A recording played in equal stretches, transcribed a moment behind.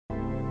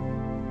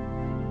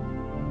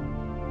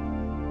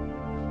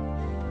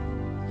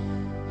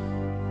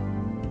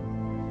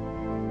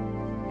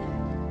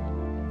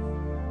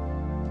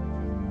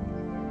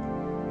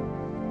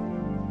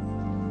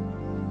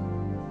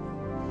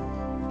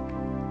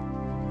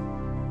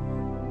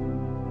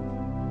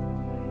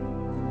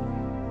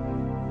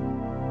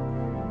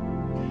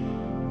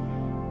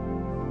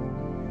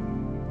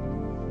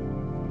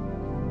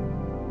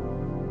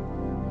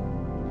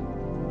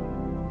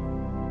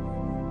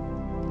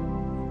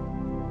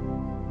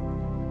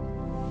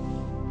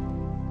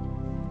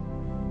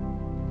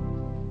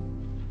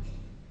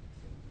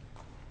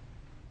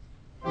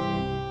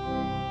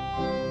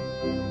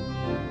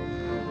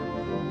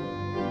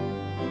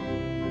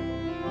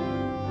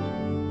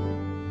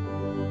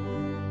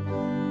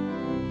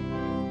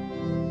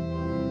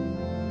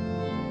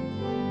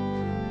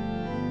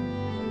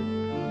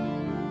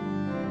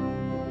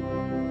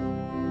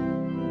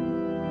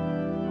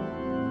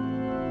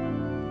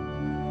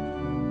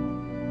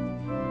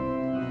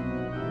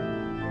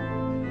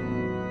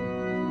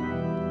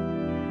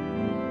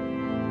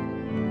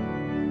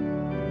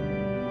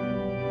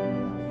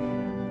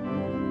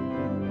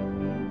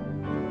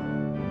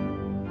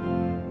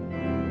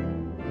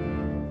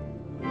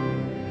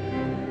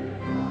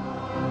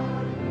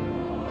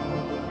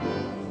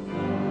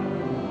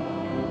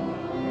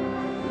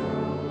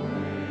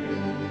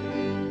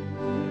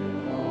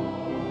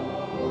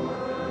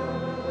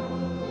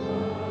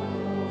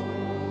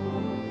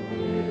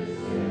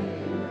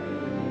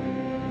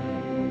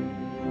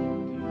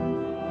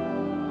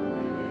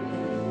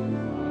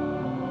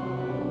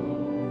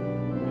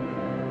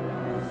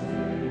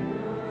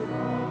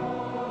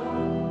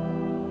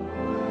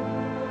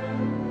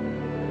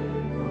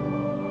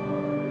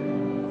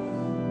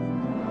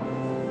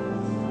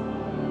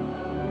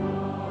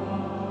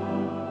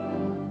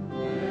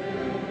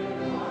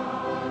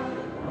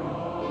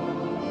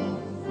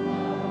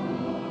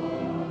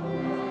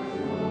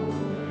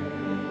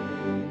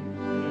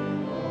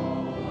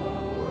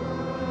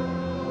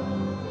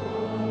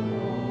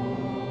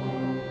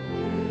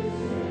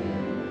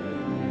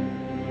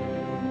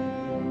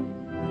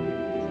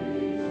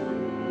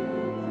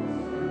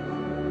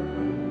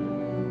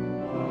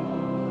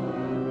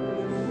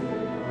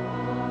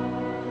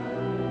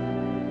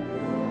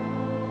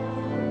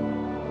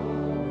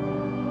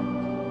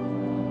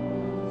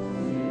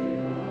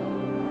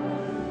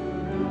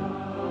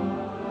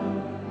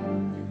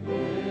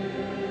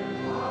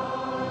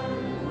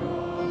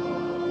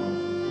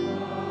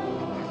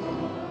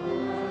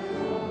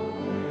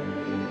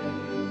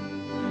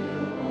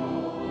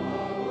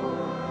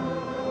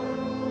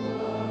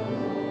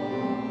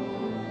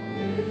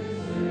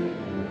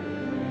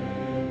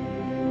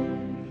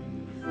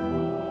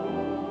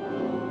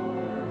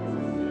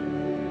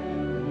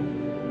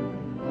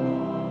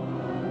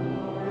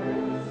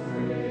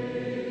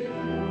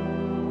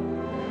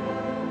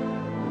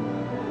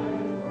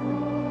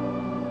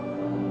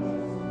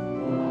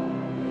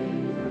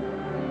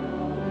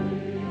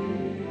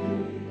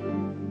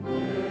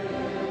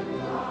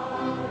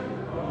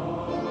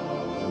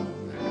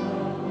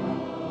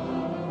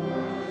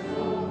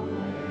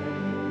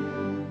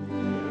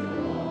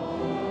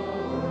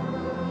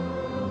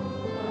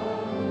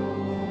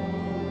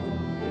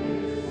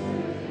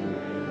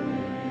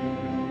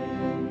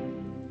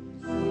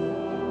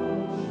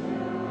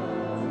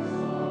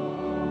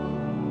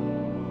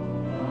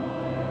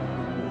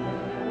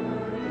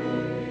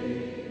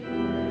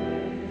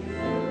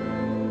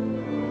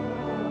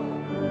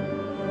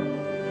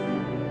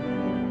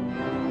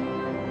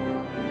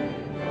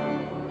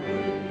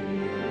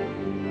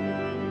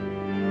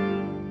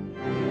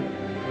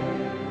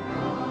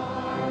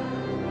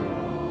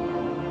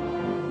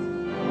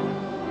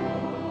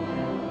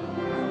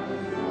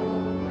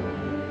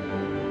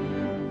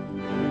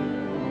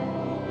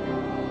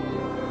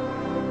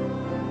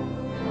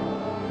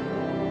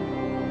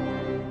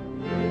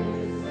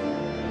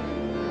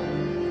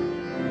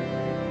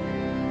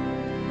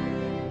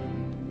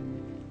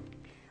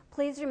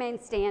Please remain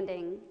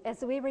standing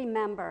as we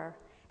remember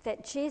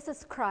that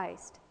Jesus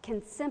Christ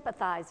can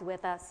sympathize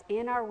with us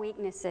in our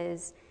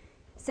weaknesses,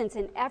 since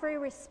in every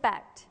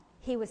respect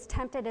he was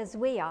tempted as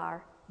we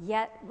are,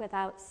 yet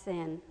without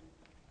sin.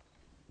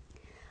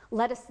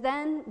 Let us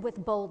then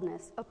with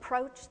boldness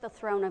approach the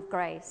throne of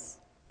grace,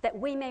 that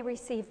we may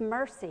receive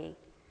mercy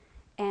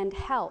and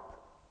help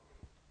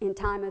in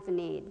time of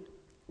need.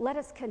 Let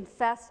us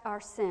confess our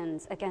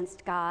sins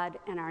against God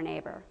and our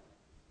neighbor.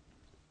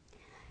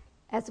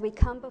 As we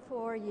come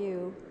before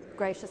you,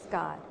 gracious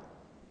God,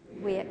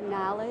 we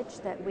acknowledge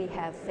that we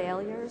have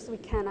failures we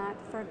cannot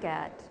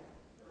forget,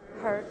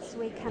 hurts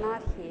we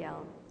cannot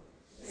heal,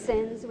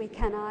 sins we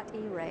cannot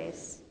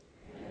erase,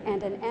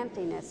 and an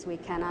emptiness we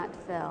cannot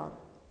fill.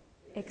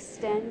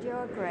 Extend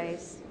your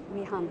grace,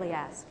 we humbly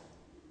ask.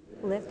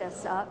 Lift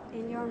us up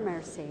in your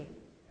mercy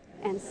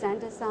and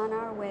send us on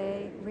our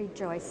way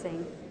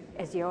rejoicing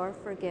as your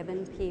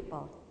forgiven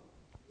people.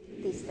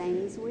 These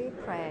things we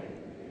pray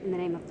in the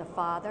name of the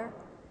Father,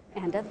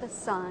 and of the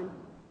Son,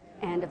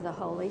 and of the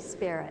Holy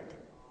Spirit.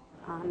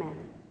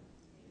 Amen.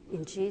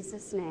 In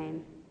Jesus'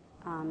 name,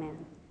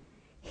 amen.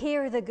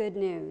 Hear the good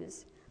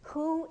news.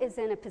 Who is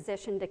in a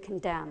position to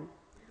condemn?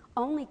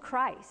 Only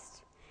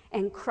Christ.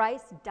 And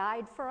Christ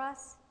died for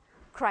us.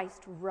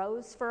 Christ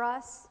rose for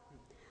us.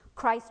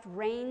 Christ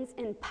reigns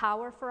in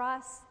power for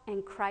us,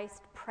 and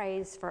Christ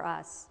prays for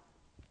us.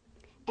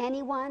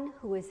 Anyone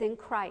who is in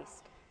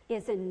Christ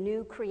is a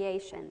new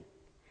creation.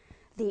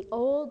 The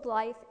old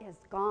life is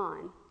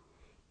gone,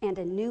 and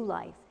a new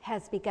life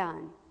has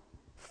begun.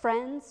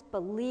 Friends,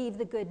 believe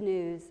the good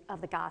news of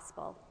the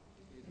gospel.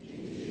 In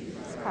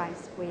Jesus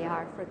Christ, we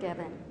are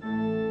forgiven.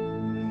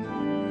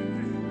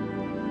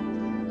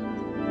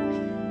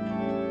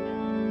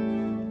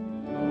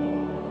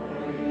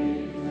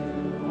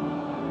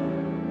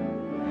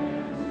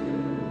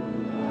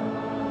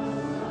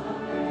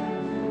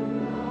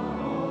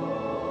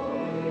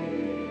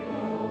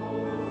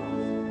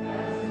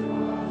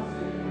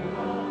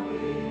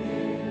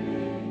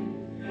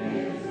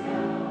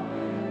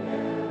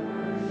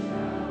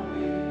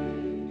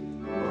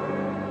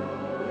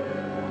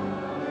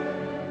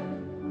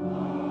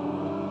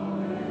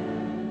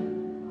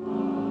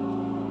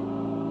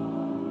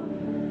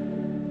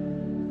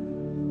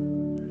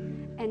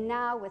 And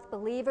now, with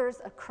believers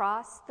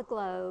across the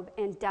globe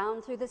and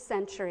down through the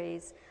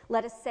centuries,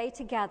 let us say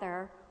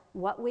together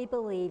what we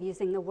believe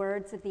using the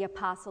words of the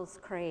Apostles'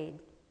 Creed.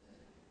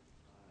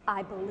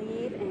 I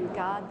believe in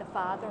God the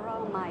Father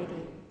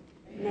Almighty,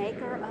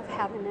 maker of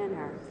heaven and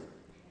earth,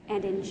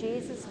 and in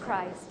Jesus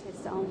Christ,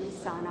 his only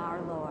Son,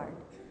 our Lord,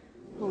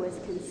 who was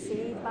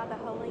conceived by the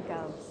Holy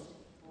Ghost,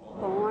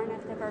 born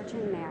of the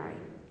Virgin Mary,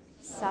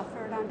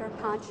 suffered under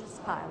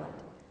Pontius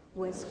Pilate,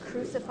 was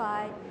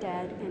crucified,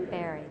 dead, and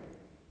buried.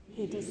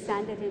 He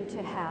descended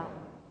into hell.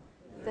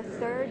 The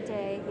third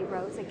day he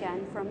rose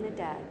again from the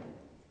dead.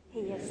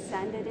 He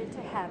ascended into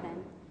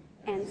heaven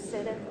and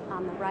sitteth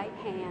on the right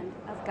hand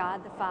of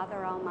God the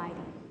Father Almighty.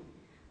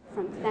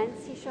 From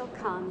thence he shall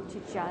come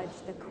to judge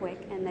the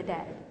quick and the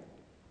dead.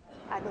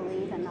 I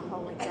believe in the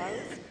Holy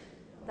Ghost,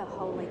 the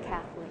Holy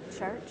Catholic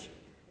Church,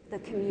 the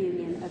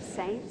communion of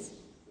saints,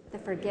 the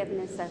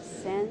forgiveness of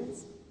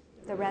sins,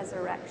 the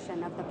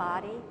resurrection of the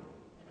body,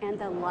 and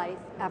the life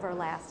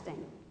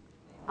everlasting.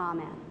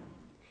 Amen.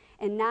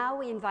 And now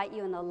we invite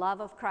you in the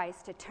love of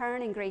Christ to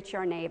turn and greet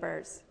your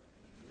neighbors.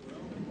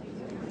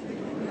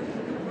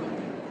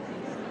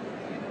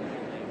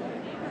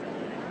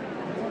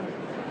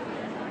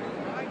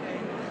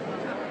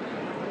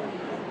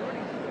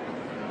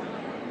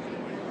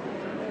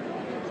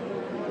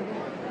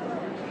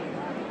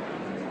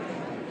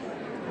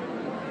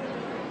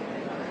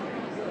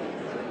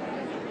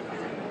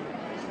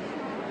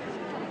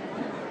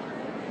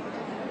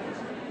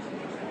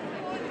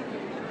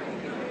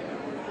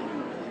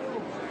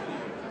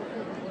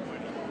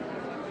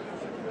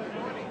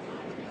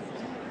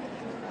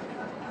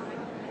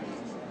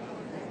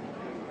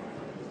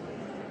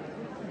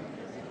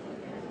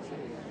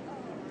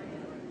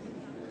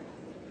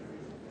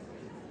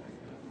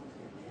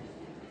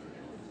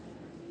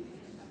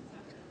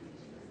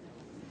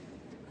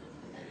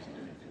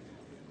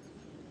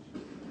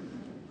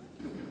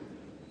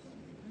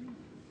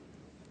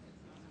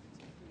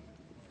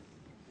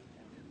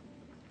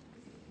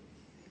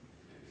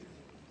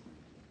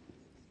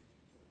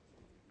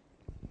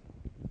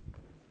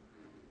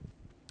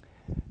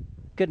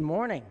 Good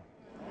morning.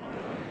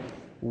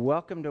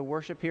 Welcome to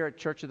worship here at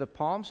Church of the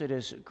Palms. It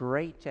is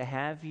great to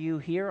have you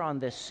here on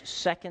this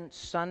second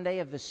Sunday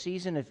of the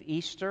season of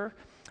Easter,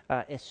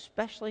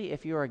 especially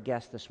if you're a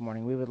guest this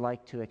morning. We would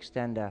like to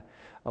extend a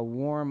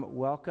warm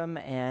welcome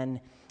and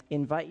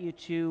invite you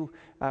to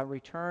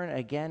return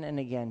again and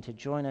again to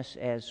join us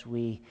as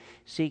we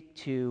seek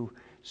to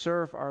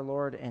serve our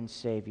Lord and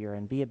Savior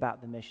and be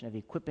about the mission of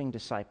equipping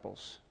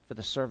disciples for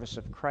the service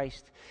of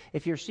Christ.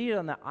 If you're seated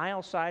on the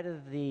aisle side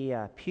of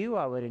the pew,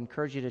 I would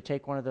encourage you to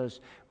take one of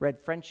those red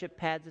friendship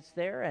pads that's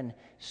there and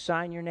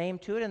sign your name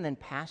to it and then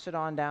pass it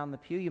on down the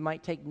pew. You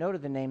might take note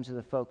of the names of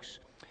the folks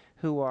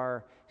who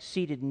are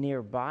seated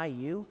nearby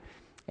you.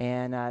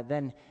 And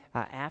then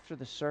after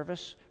the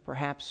service,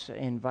 perhaps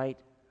invite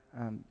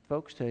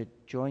folks to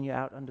join you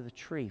out under the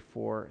tree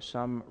for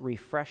some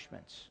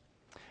refreshments.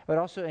 I would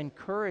also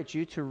encourage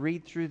you to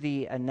read through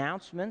the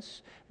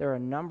announcements. There are a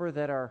number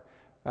that are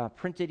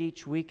printed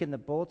each week in the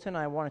bulletin.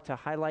 I wanted to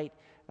highlight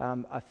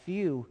a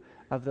few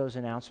of those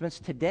announcements.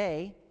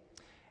 Today,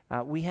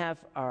 we have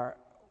our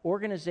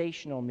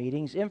organizational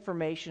meetings,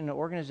 information and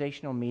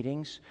organizational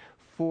meetings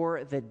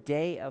for the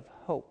Day of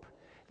Hope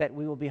that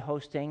we will be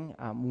hosting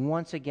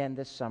once again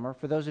this summer.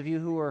 For those of you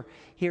who were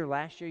here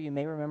last year, you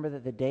may remember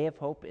that the Day of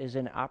Hope is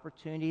an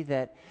opportunity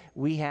that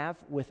we have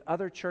with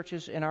other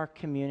churches in our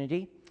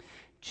community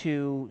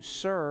to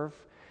serve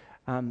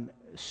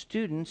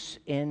students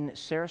in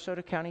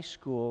Sarasota County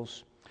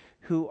schools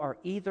who are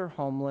either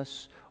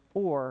homeless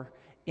or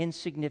in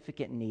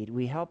significant need.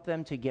 We help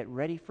them to get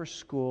ready for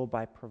school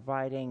by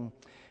providing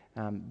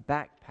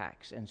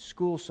backpacks and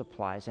school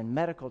supplies and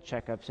medical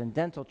checkups and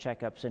dental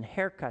checkups and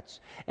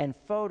haircuts and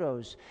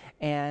photos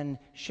and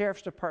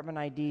sheriff's department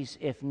IDs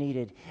if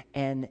needed,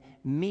 and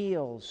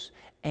meals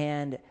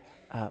and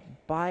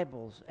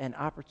Bibles and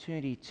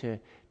opportunity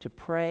to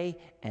pray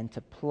and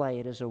to play.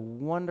 It is a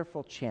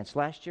wonderful chance.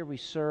 Last year we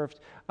served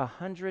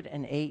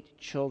 108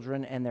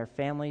 children and their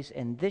families,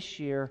 and this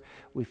year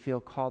we feel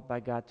called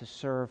by God to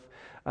serve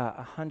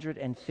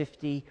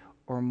 150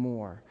 or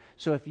more.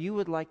 So if you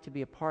would like to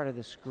be a part of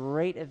this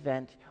great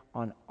event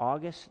on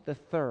August the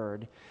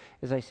 3rd,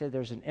 as I said,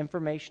 there's an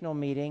informational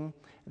meeting.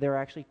 There are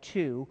actually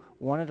two,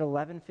 one at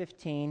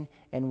 11:15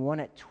 and one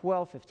at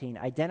 12:15.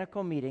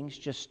 Identical meetings,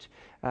 just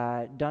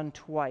done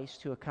twice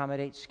to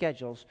accommodate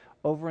schedules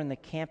over in the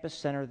campus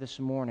center this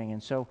morning.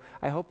 And so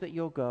I hope that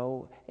you'll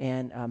go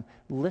and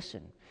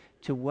listen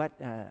to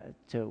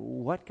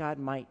what God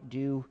might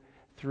do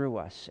through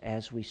us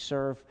as we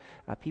serve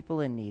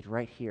people in need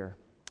right here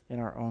in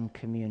our own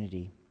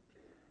community.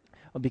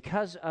 Well,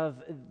 because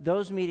of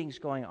those meetings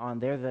going on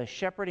there, the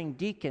shepherding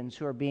deacons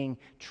who are being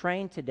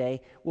trained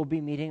today will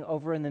be meeting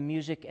over in the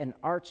Music and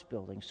Arts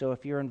building. So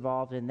if you're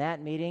involved in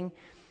that meeting,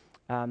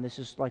 this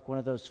is like one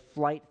of those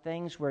flight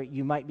things where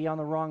you might be on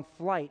the wrong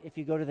flight. If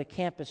you go to the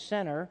campus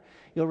center,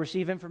 you'll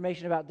receive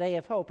information about Day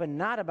of Hope and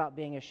not about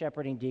being a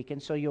shepherding deacon,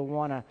 so you'll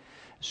want to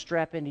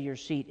strap into your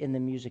seat in the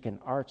Music and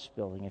Arts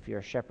building if you're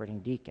a shepherding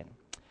deacon.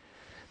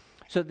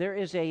 So there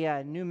is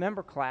a new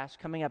member class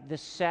coming up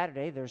this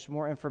Saturday. There's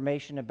more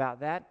information about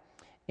that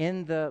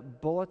in the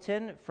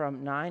bulletin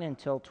from 9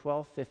 until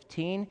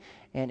 12:15.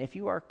 And if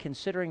you are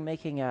considering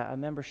making a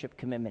membership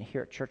commitment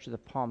here at Church of the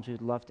Palms, we'd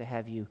love to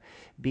have you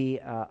be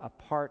a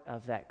part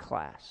of that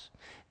class.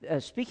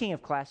 Speaking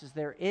of classes,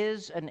 there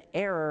is an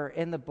error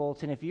in the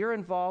bulletin. If you're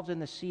involved in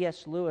the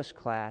C.S. Lewis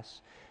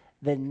class,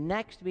 the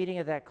next meeting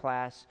of that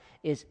class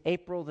is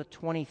April the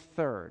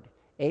 23rd.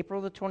 April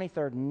the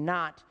 23rd,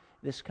 not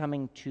this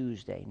coming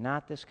Tuesday,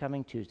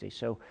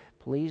 So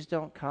please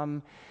don't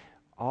come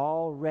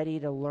all ready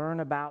to learn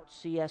about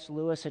C.S.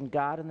 Lewis and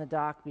God in the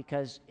Dock,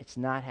 because it's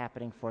not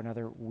happening for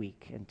another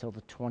week until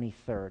the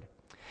 23rd.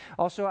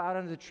 Also, out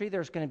under the tree,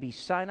 there's going to be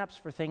sign-ups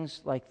for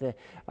things like the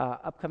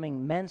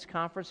upcoming men's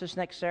conference this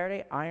next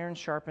Saturday, Iron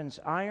Sharpens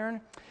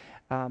Iron.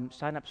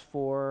 Sign-ups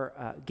for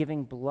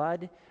giving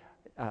blood.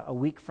 A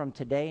week from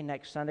today,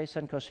 next Sunday,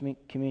 Suncoast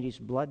Community's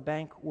Blood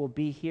Bank will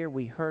be here.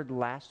 We heard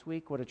last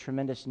week what a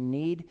tremendous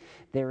need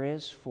there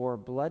is for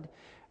blood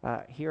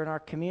here in our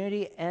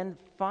community. And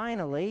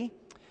finally,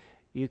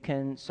 you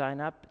can sign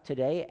up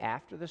today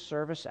after the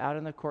service out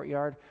in the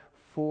courtyard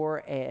for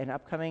an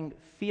upcoming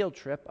field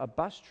trip, a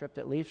bus trip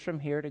that leaves from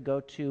here to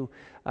go to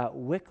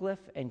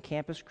Wycliffe and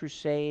Campus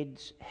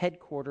Crusade's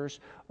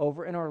headquarters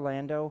over in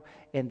Orlando,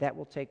 and that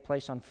will take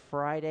place on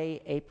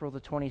Friday, April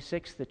the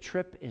 26th. The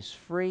trip is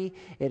free.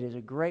 It is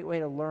a great way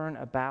to learn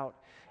about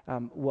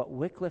what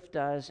Wycliffe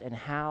does and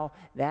how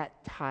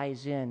that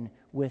ties in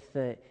with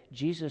the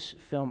Jesus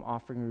film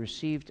offering we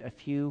received a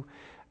few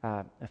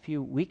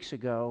weeks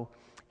ago,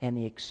 and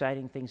the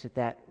exciting things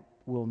that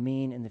will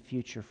mean in the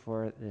future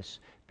for this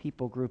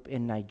people group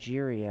in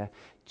Nigeria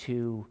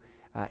to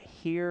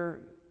hear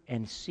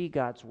and see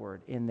God's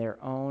word in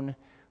their own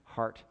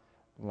heart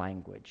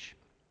language.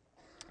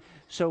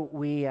 So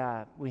we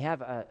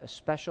have a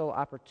special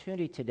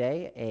opportunity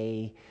today,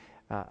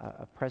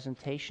 a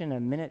presentation, a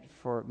minute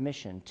for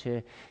mission,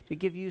 to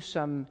give you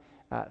some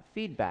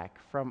feedback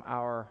from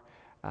our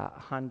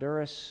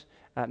Honduras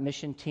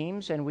mission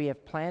teams, and we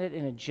have planned it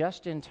in a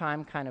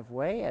just-in-time kind of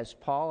way. As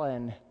Paul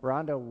and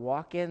Rhonda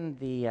walk in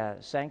the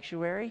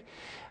sanctuary,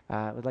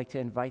 I would like to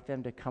invite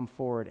them to come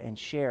forward and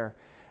share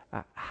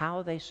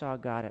how they saw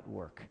God at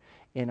work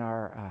in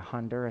our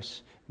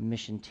Honduras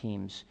mission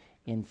teams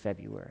in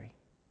February.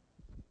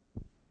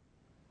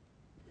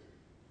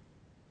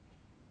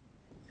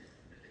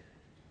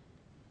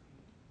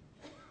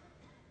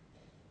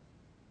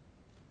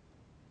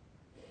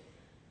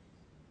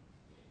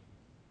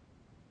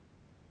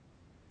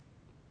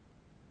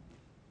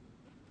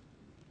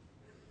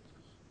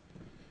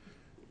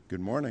 Good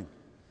morning.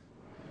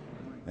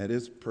 That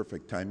is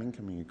perfect timing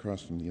coming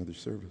across from the other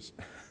service.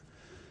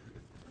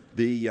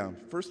 The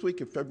first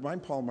week of February, I'm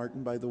Paul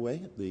Martin, by the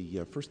way.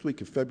 The first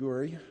week of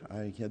February,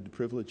 I had the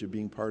privilege of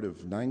being part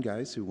of 9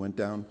 guys who went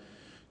down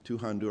to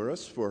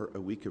Honduras for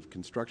a week of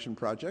construction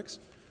projects.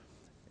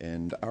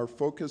 And our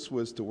focus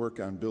was to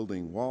work on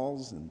building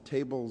walls and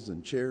tables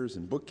and chairs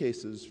and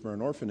bookcases for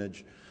an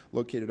orphanage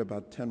located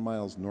about 10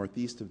 miles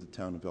northeast of the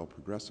town of El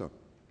Progreso.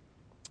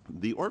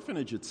 The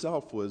orphanage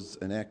itself was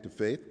an act of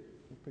faith.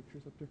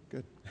 Pictures up there?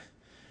 Good.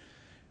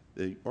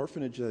 The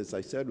orphanage, as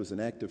I said, was an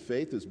act of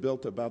faith. It was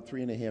built about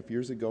 3.5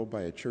 years ago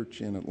by a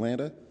church in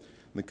Atlanta.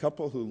 And the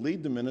couple who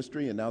lead the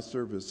ministry and now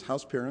serve as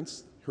house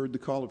parents heard the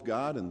call of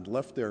God and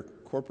left their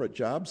corporate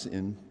jobs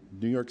in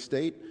New York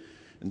State,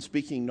 and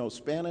speaking no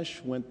Spanish,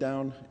 went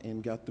down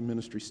and got the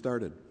ministry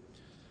started.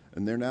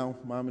 And they're now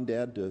mom and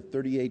dad to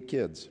 38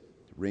 kids,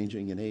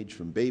 ranging in age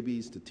from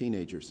babies to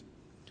teenagers.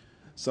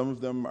 Some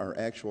of them are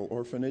actual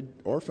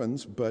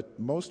orphans, but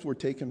most were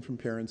taken from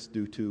parents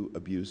due to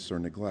abuse or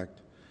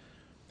neglect.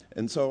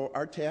 And so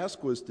our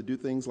task was to do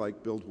things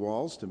like build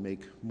walls to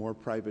make more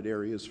private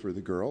areas for the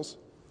girls,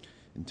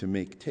 and to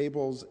make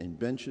tables and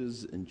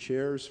benches and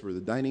chairs for the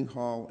dining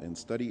hall and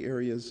study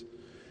areas,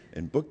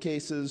 and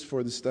bookcases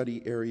for the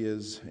study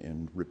areas,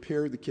 and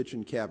repair the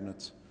kitchen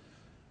cabinets.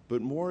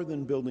 But more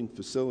than building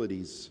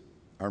facilities,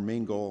 our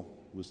main goal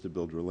was to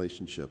build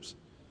relationships.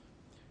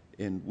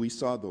 And we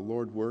saw the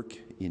Lord work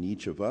in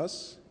each of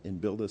us and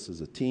build us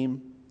as a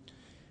team.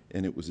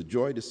 And it was a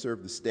joy to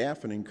serve the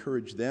staff and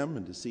encourage them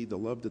and to see the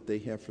love that they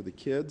have for the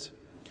kids.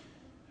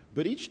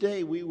 But each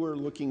day we were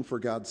looking for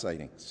God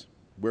sightings,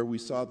 where we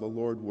saw the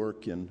Lord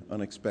work in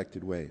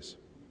unexpected ways.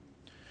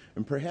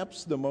 And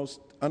perhaps the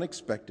most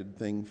unexpected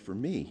thing for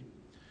me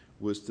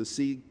was to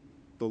see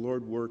the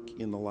Lord work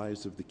in the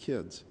lives of the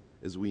kids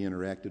as we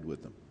interacted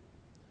with them.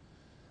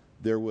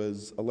 There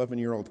was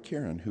 11-year-old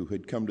Karen who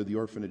had come to the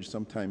orphanage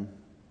sometime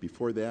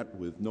before that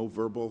with no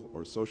verbal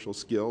or social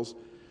skills.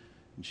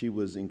 And she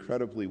was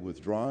incredibly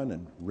withdrawn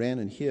and ran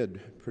and hid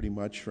pretty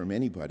much from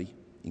anybody,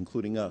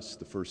 including us,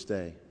 the first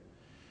day.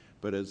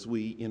 But as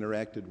we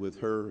interacted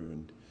with her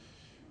and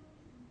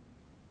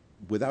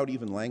without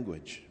even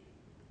language,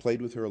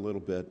 played with her a little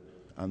bit,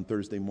 on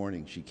Thursday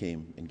morning she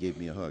came and gave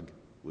me a hug,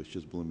 which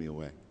just blew me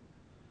away.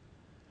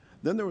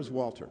 Then there was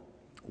Walter.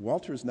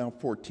 Walter is now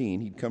 14.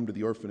 He'd come to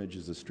the orphanage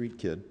as a street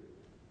kid.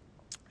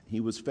 He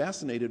was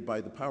fascinated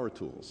by the power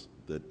tools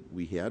that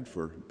we had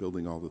for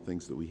building all the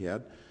things that we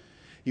had.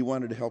 He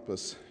wanted to help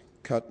us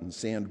cut and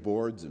sand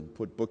boards and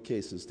put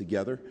bookcases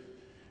together.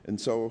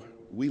 And so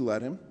we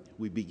let him.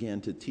 We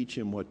began to teach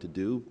him what to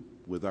do,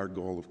 with our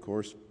goal, of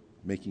course,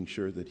 making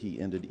sure that he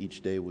ended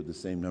each day with the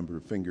same number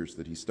of fingers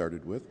that he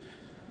started with.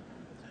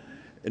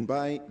 And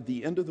by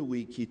the end of the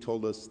week, he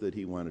told us that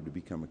he wanted to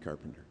become a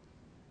carpenter.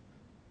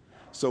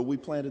 So we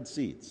planted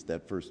seeds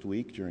that first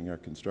week during our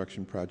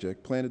construction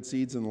project, planted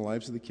seeds in the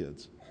lives of the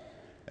kids.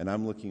 And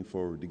I'm looking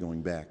forward to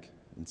going back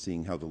and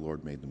seeing how the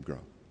Lord made them grow.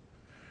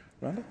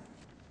 Rhonda?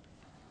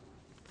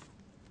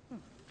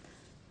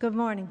 Good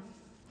morning.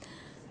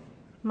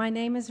 My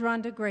name is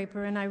Rhonda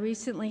Graper, and I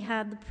recently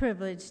had the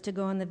privilege to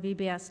go on the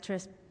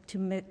VBS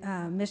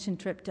mission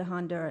trip to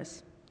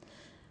Honduras.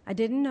 I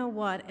didn't know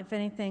what, if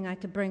anything, I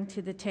could bring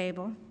to the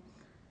table.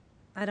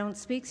 I don't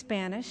speak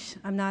Spanish,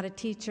 I'm not a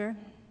teacher,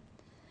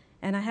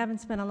 and I haven't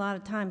spent a lot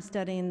of time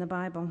studying the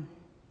Bible.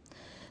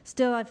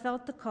 Still, I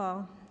felt the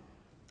call.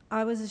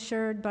 I was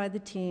assured by the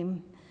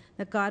team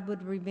that God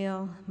would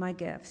reveal my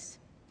gifts.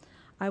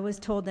 I was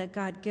told that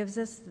God gives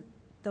us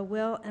the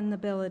will and the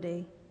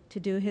ability to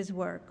do His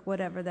work,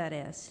 whatever that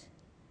is.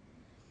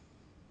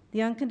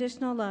 The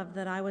unconditional love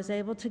that I was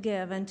able to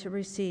give and to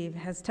receive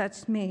has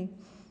touched me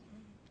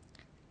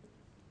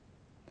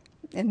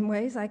in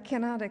ways I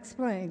cannot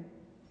explain.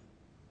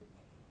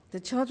 The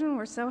children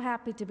were so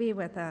happy to be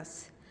with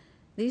us.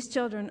 These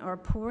children are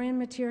poor in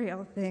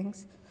material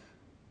things,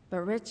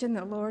 but rich in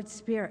the Lord's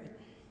Spirit.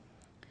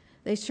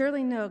 They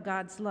surely know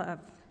God's love.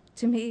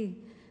 To me,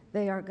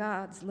 they are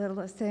God's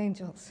littlest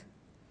angels.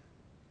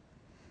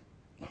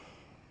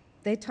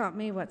 They taught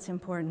me what's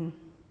important.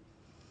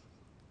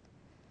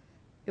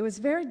 It was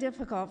very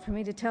difficult for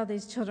me to tell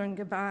these children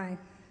goodbye.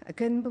 I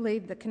couldn't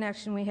believe the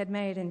connection we had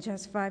made in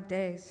just 5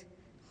 days.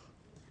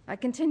 I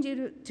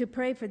continue to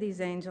pray for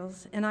these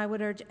angels, and I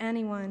would urge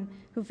anyone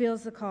who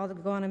feels the call to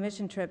go on a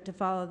mission trip to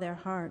follow their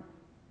heart.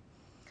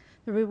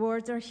 The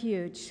rewards are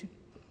huge,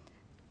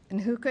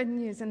 and who couldn't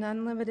use an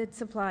unlimited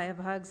supply of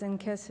hugs and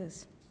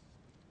kisses?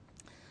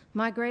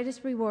 My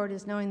greatest reward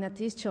is knowing that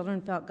these children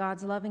felt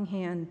God's loving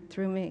hand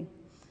through me,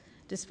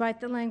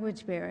 despite the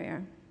language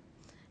barrier.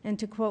 And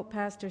to quote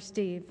Pastor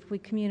Steve, we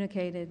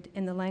communicated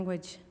in the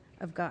language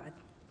of God.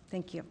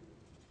 Thank you.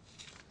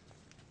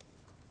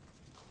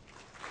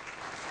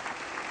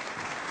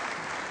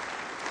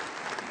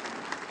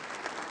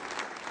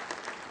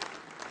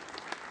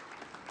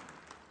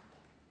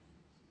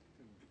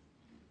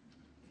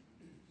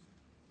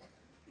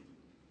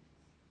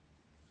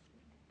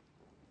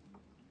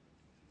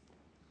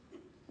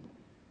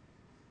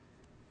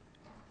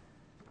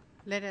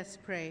 Let us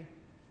pray.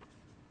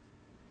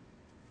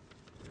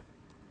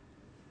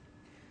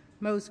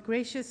 Most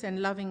gracious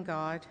and loving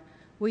God,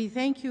 We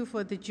thank you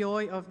for the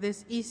joy of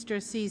this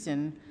Easter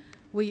season.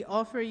 We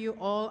offer you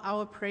all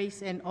our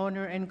praise and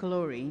honor and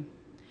glory.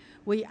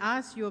 We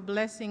ask your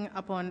blessing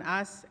upon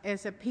us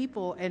as a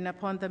people and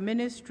upon the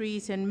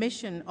ministries and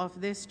mission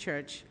of this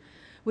church.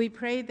 We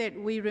pray that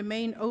we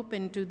remain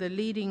open to the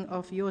leading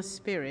of your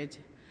Spirit.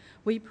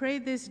 We pray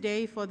this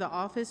day for the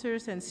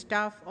officers and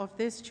staff of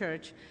this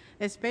church,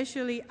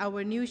 especially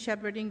our new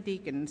shepherding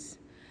deacons,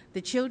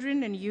 the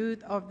children and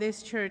youth of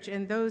this church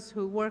and those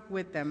who work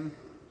with them.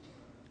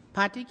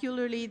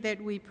 Particularly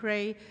that we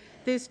pray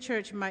this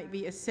church might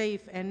be a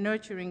safe and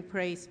nurturing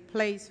place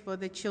for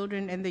the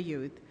children and the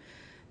youth.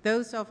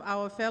 Those of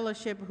our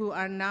fellowship who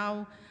are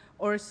now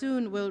or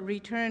soon will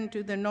return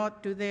to the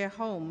north to their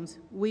homes,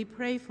 we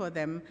pray for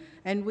them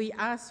and we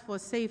ask for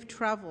safe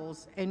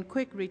travels and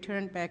quick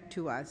return back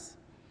to us.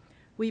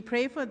 We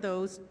pray for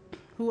those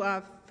who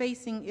are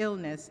facing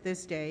illness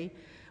this day.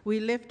 We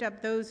lift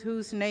up those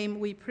whose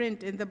name we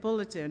print in the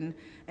bulletin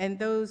and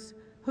those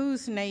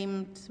whose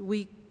names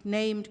we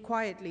named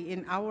quietly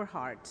in our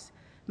hearts.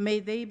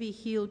 May they be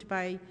healed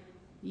by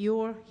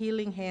your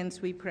healing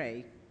hands, we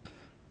pray.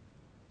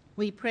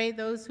 We pray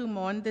those who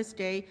mourn this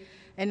day,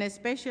 and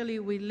especially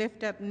we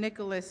lift up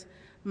Nicholas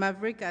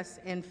Mavrikas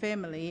and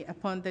family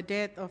upon the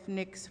death of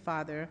Nick's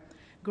father.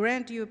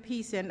 Grant you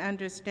peace and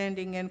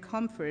understanding and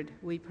comfort,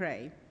 we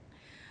pray.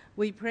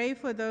 We pray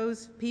for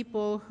those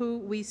people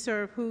who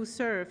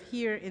serve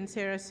here in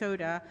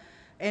Sarasota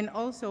and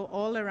also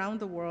all around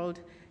the world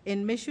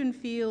in mission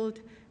field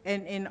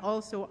and in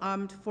also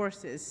armed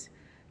forces.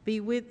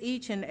 Be with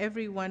each and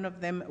every one of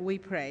them, we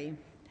pray.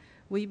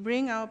 We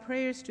bring our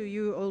prayers to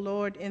you, O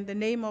Lord, in the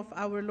name of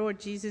our Lord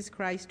Jesus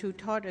Christ, who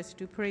taught us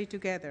to pray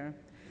together.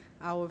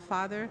 Our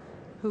Father,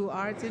 who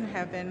art in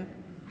heaven,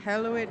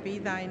 hallowed be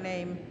thy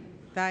name.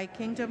 Thy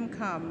kingdom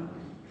come,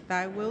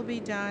 thy will be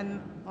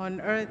done on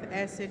earth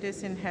as it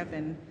is in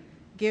heaven.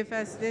 Give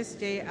us this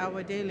day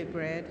our daily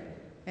bread,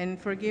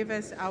 and forgive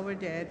us our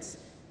debts,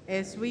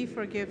 as we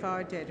forgive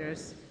our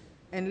debtors.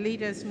 And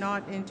lead us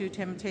not into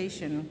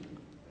temptation,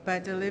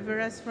 but deliver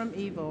us from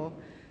evil.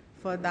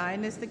 For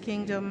thine is the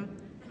kingdom,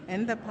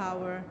 and the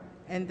power,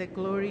 and the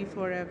glory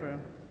forever.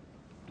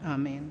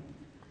 Amen.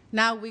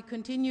 Now we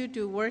continue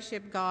to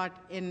worship God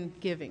in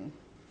giving.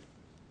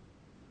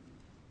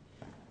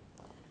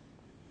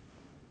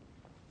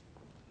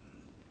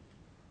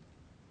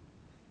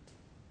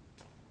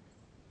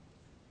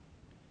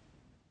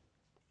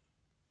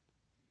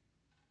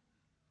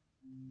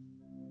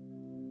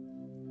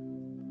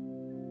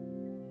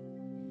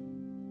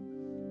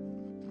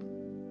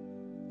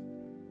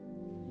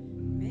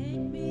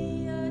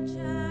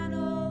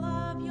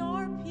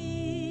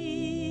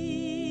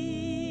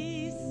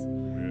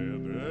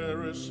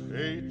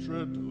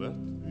 Hatred, let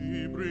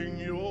me bring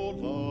your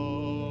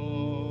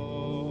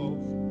love.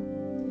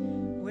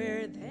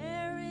 Where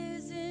there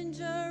is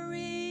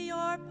injury,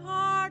 your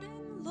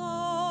pardon,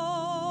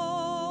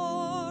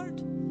 Lord.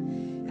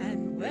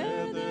 And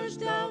where there's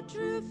doubt,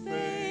 true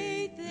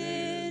faith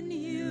in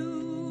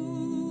you.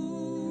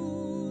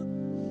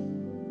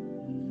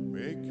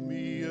 Make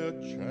me a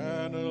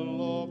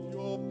channel of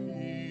your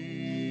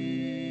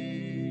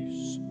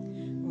peace.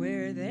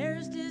 Where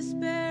there's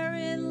despair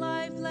in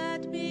life,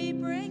 let me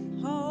bring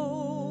hope.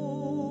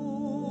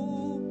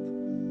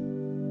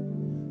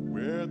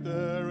 Where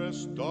there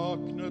is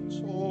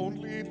darkness,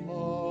 only light.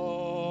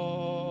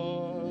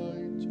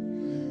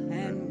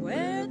 And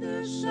where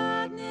there's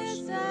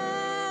sadness,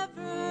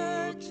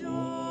 ever joy.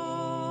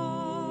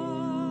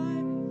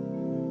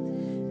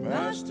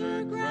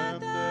 Master,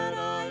 grant that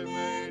I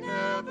may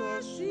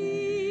never seek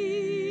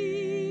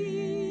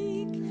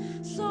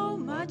so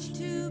much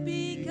to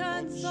be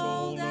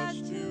consoled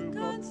as to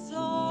console,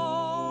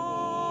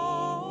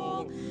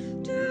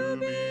 to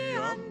be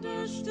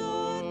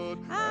understood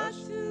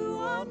as to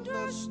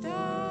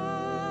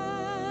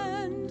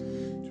understand,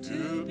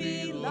 to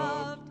be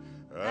loved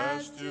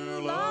as to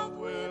love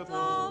with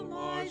all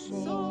my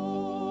soul.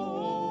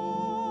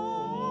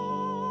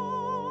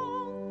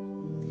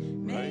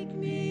 Make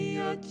me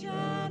a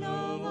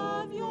channel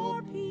of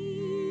your peace.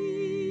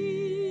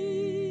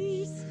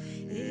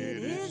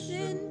 It is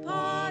in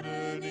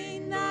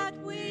pardoning that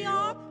we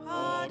are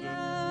pardoned.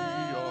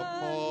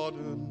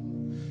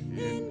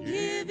 In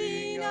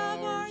giving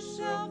of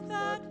ourselves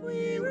that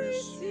we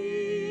receive.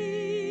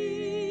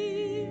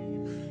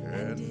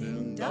 And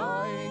in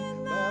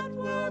dying that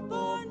we're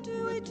born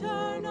to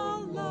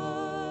eternal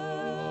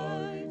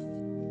life.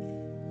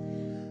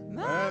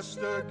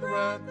 Master,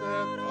 grant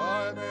that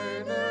I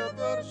may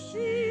never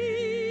seek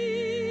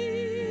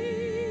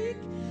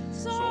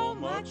so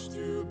much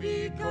to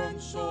be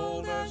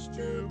consoled as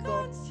to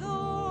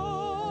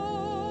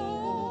console,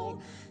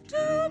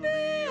 to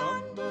be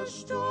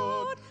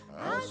understood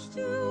as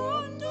to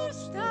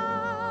understand,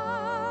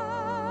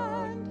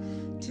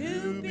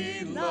 to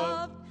be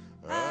loved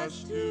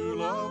as to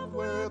love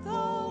with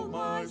all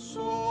my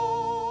soul.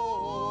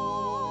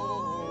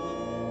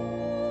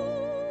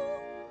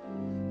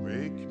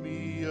 Make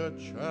me a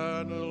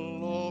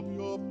channel of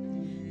your peace.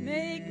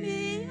 Make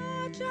me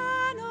a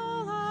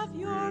channel of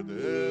your Where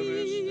there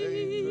is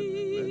peace.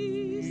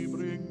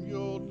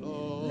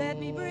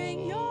 we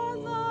bring your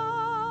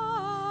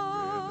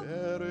love.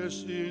 Where there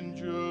is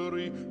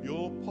injury,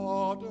 your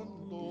pardon,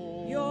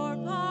 Lord. Your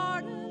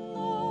pardon,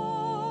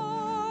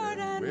 Lord,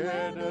 and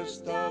where there's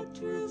doubt,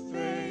 true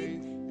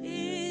faith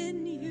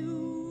in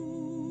you.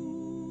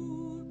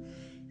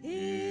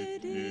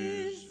 It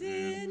is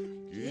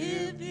in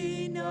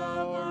giving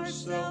of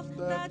ourselves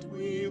that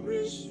we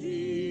receive,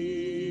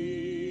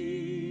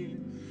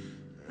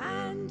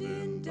 and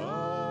in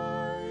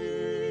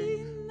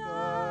dying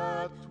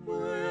that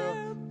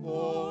we're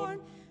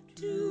born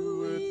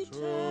to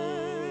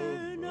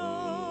eternal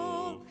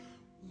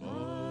life.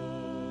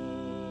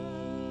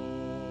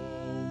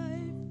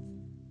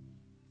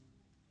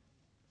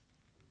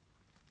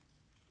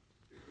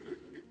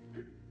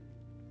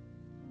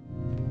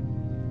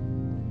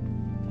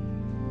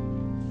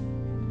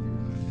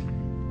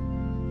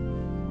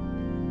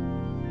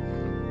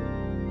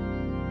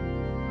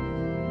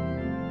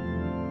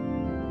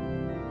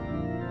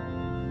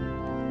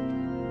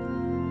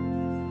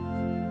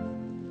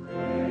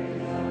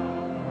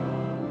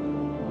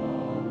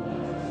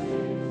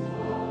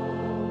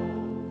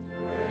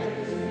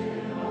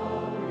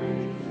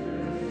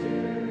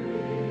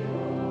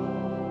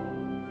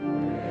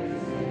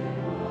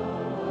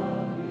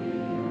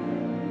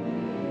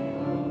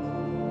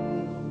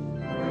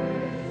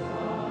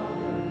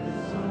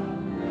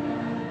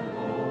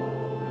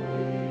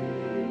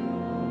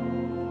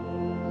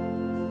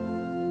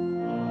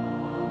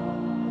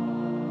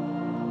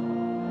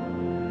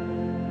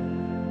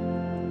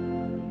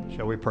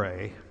 Shall we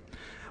pray?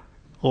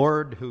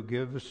 Lord, who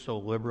gives so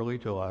liberally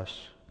to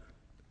us,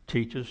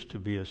 teach us to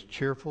be as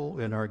cheerful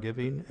in our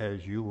giving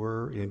as you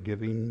were in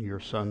giving your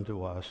Son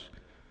to us.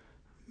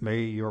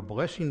 May your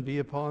blessing be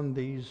upon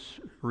these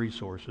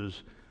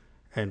resources,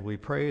 and we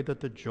pray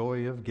that the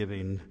joy of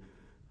giving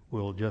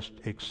will just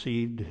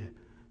exceed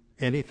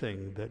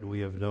anything that we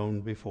have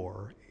known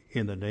before.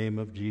 In the name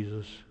of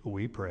Jesus,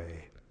 we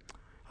pray.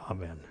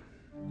 Amen.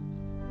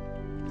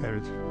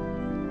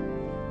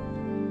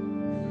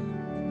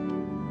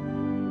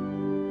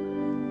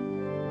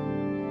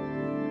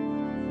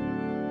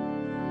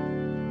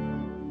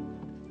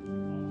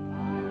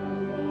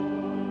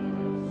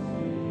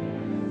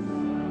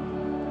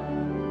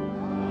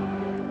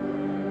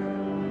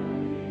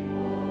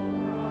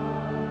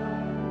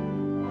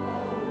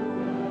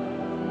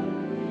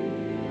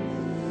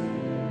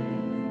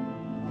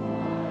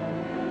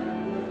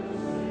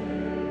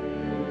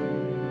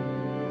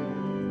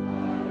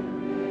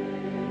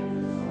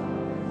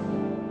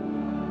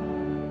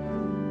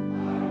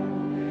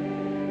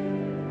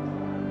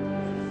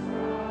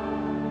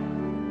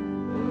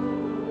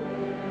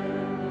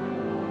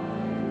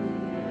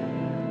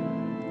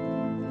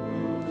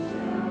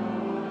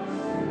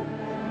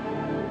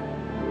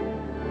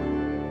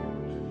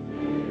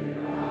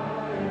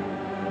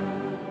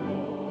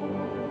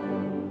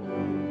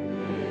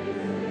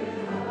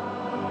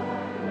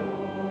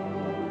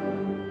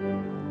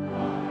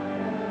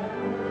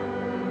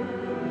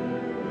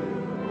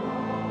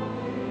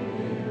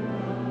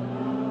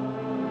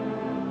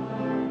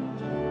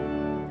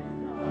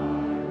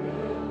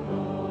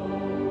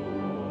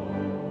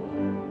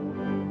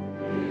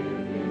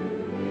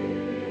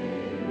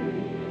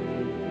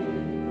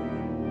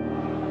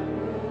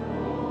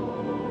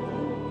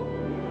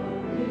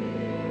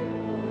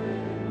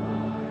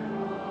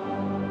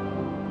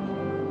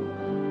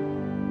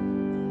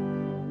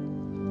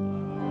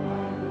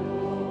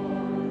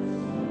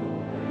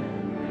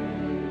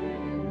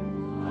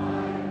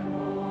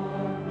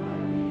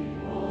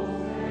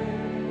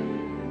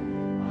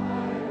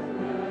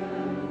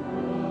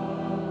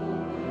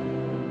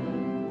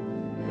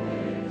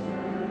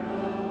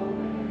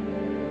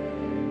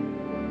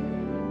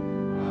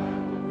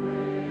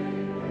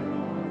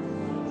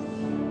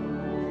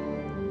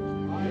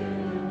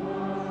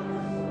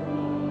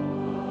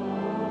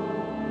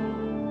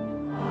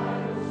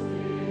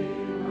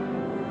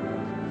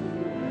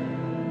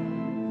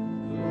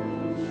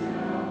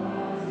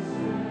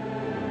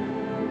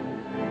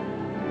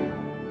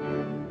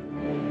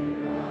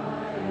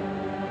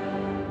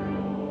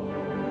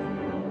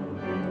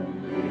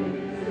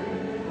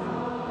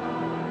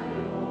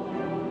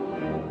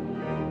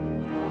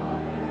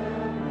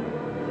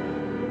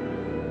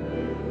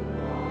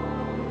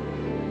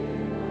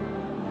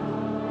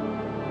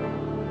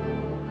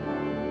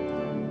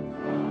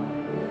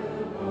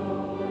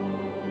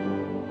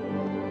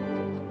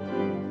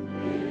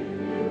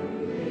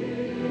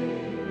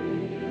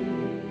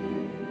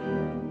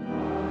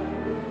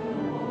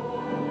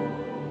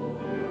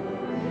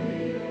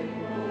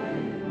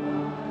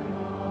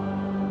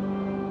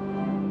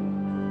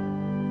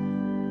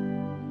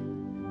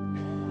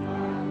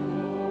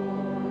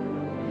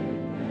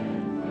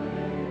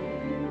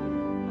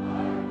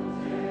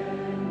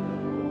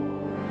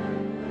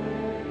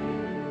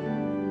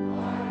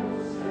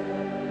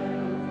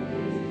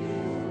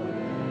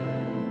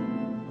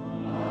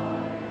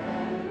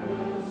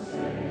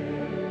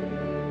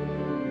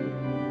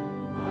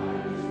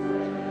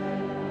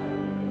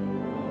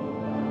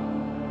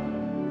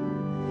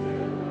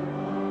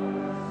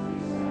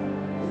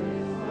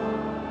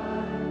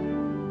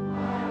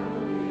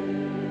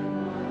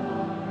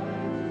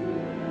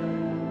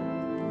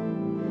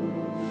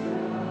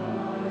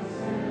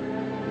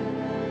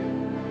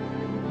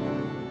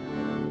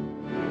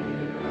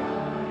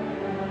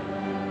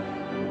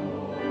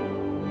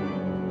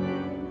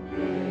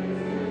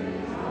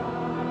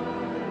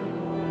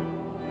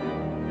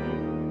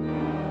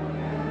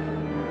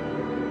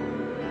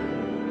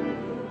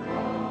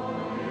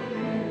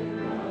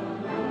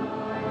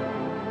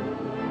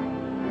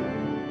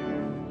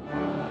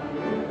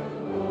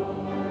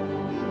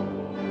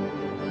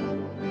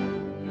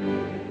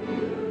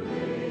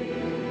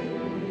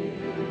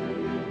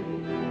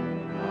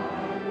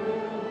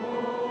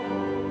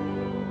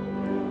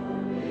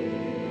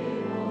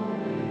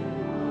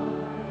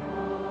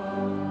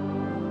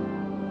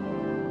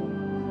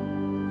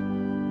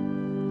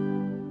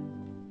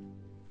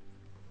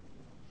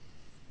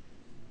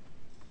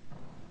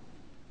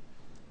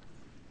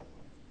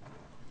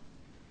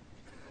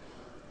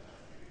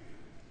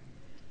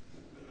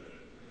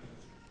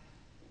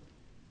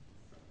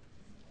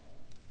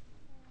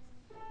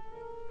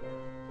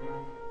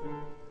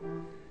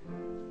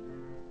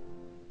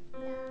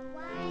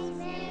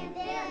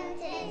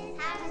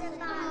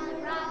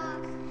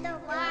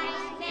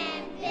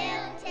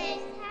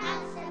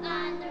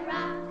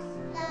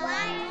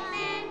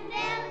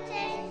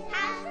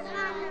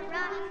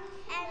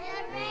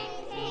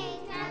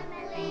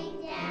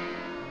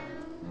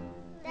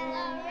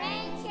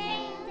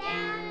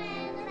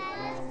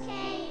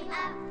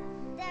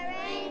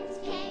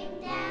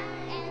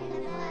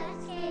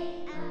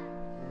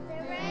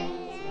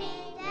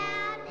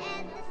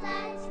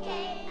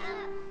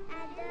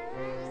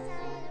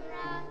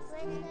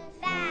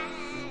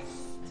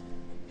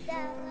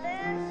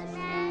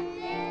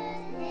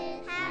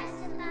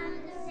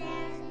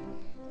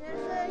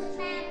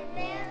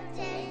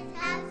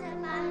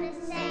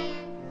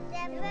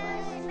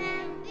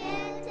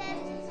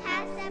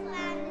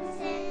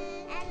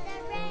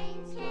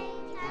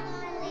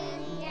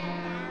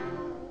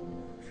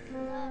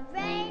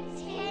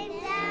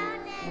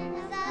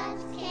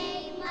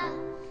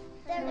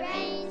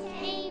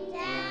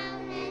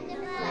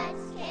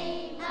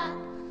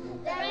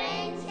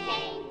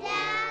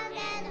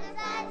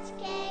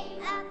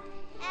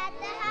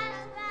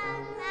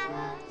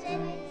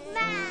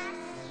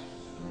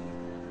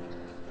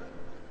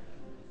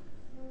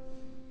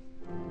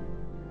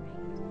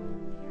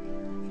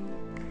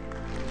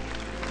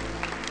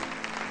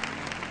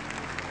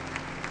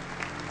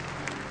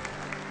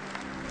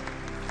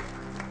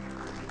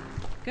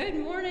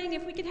 Good morning.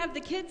 If we could have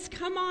the kids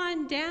come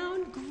on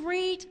down.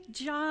 Great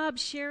job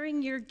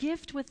sharing your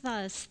gift with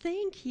us.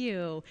 Thank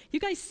you. You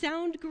guys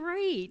sound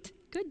great.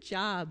 Good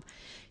job.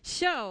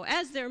 So,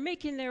 as they're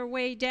making their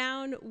way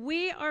down,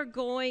 we are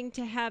going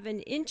to have an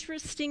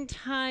interesting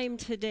time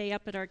today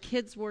up at our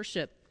kids'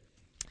 worship.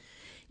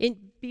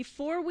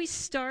 Before we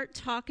start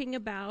talking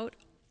about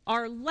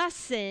our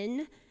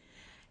lesson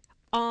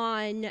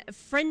on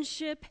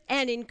friendship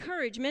and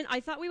encouragement, I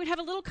thought we would have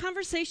a little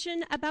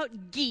conversation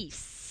about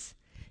geese.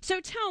 So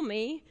tell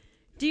me,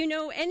 do you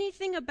know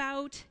anything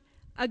about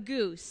a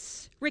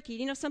goose? Ricky,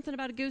 do you know something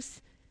about a goose?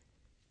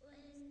 When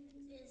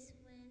it's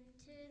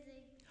winter,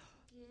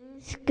 the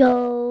goose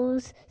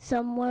goes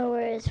somewhere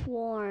where it's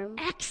warm.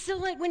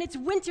 Excellent. When it's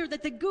winter,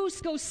 that the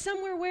goose goes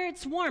somewhere where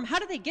it's warm. How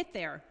do they get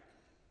there?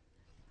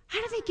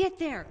 How do they get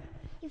there?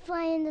 You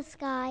fly in the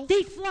sky.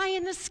 They fly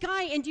in the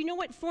sky. And do you know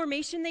what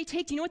formation they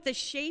take? Do you know what the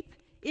shape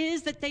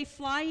is that they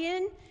fly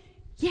in?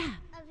 Yeah.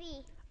 A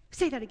V.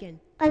 Say that again.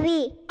 A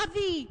V. A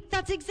V.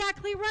 That's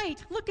exactly right.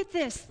 Look at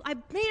this. I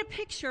made a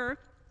picture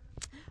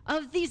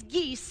of these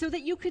geese so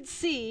that you could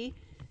see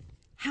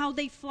how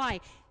they fly.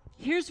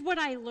 Here's what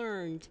I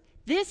learned.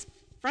 This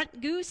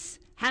front goose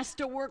has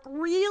to work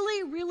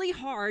really, really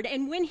hard,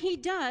 and when he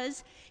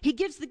does, he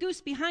gives the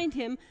goose behind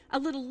him a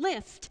little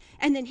lift,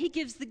 and then he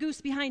gives the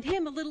goose behind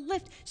him a little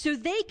lift, so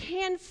they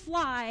can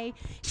fly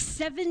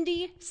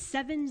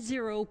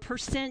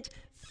 70%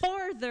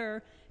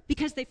 farther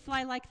because they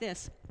fly like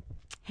this.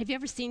 Have you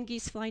ever seen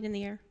geese flying in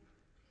the air?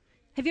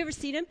 Have you ever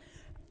seen them?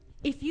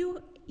 If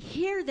you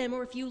hear them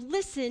or if you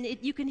listen,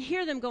 you can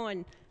hear them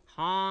going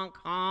honk,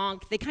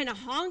 honk. They kind of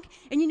honk,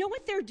 and you know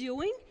what they're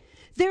doing?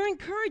 They're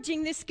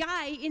encouraging this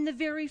guy in the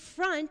very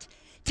front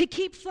to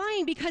keep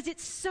flying because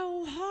it's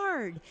so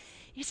hard.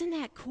 Isn't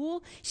that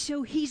cool?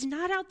 So he's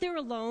not out there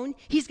alone.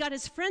 He's got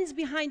his friends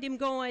behind him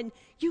going,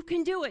 you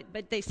can do it.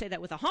 But they say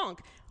that with a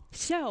honk.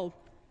 So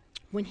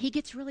when he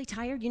gets really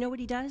tired, you know what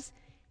he does?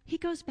 He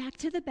goes back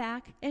to the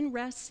back and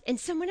rests, and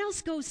someone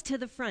else goes to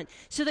the front.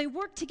 So they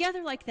work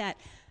together like that.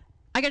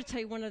 I got to tell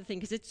you one other thing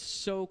because it's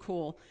so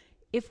cool.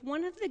 If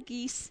one of the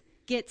geese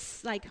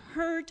gets like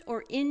hurt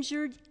or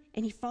injured,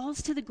 and he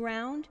falls to the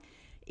ground,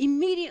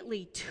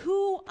 immediately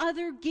 2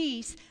 other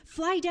geese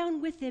fly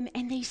down with him,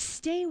 and they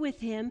stay with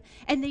him,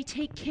 and they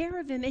take care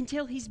of him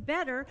until he's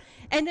better,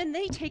 and then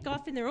they take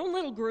off in their own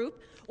little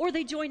group, or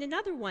they join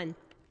another one.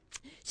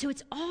 So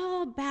it's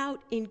all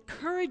about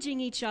encouraging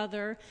each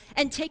other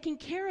and taking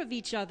care of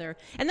each other.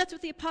 And that's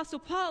what the Apostle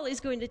Paul is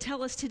going to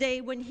tell us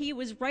today when he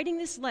was writing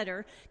this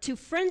letter to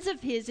friends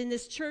of his in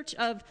this church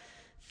of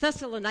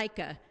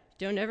Thessalonica.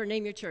 Don't ever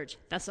name your church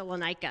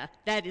Thessalonica.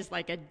 That is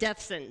like a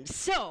death sentence.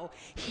 So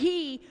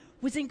he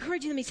was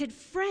encouraging them. He said,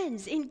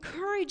 friends,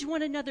 encourage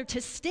one another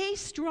to stay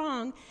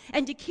strong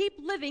and to keep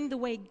living the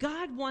way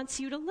God wants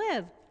you to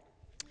live.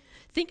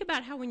 Think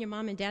about how when your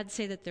mom and dad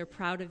say that they're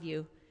proud of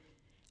you,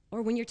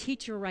 or when your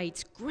teacher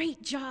writes,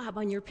 great job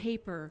on your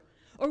paper,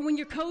 or when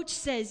your coach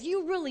says,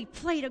 you really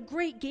played a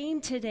great game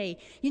today.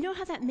 You know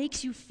how that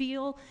makes you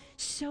feel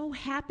so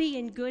happy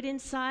and good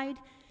inside?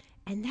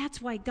 And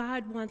that's why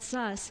God wants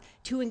us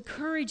to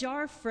encourage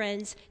our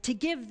friends to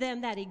give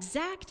them that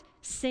exact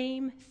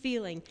same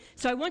feeling.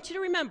 So I want you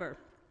to remember,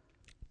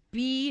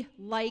 be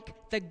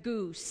like the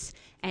goose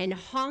and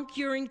honk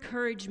your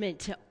encouragement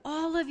to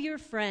all of your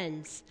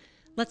friends.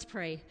 Let's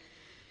pray.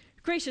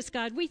 Gracious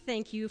God, we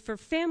thank you for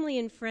family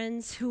and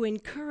friends who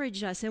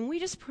encourage us, and we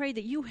just pray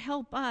that you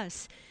help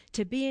us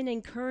to be an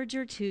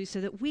encourager too,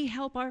 so that we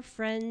help our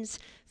friends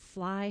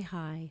fly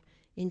high.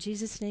 In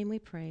Jesus' name we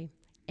pray.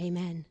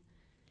 Amen.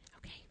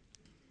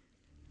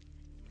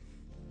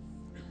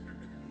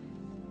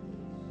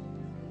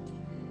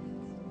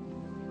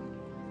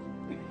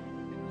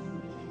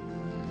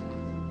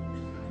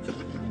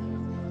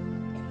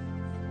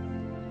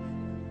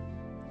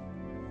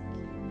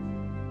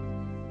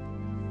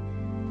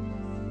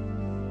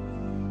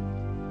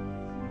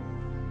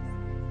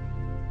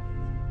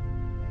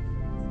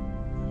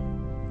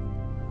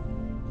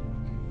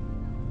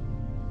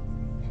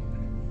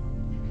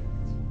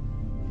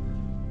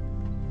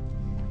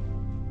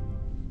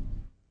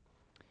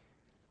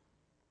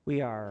 We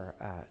are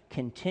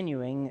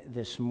continuing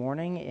this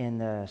morning in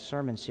the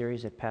sermon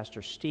series that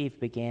Pastor Steve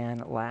began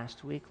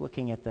last week,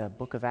 looking at the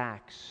book of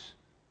Acts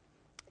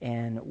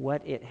and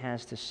what it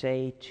has to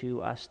say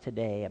to us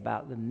today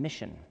about the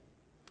mission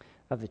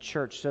of the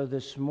church. So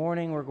this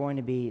morning we're going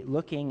to be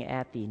looking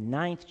at the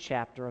 9th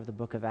chapter of the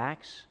book of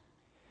Acts.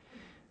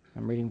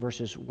 I'm reading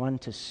verses 1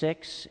 to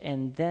 6,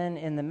 and then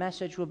in the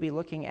message we'll be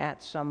looking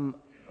at some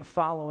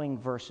following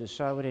verses.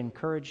 So I would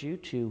encourage you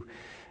to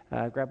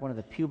grab one of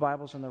the pew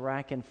Bibles on the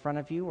rack in front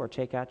of you, or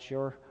take out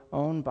your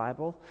own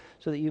Bible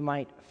so that you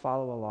might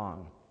follow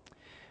along.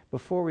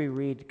 Before we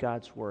read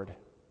God's Word,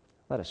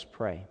 let us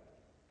pray.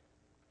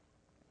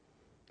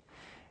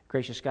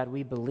 Gracious God,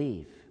 we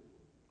believe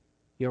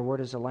your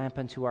Word is a lamp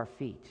unto our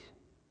feet.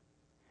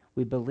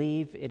 We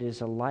believe it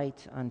is a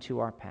light unto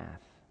our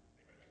path.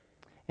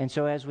 And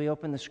so as we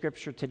open the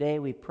Scripture today,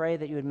 we pray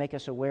that you would make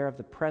us aware of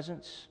the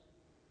presence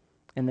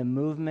and the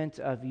movement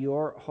of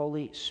your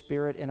Holy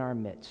Spirit in our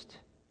midst,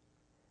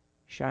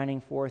 shining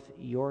forth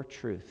your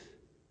truth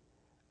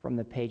from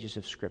the pages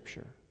of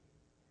Scripture.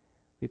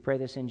 We pray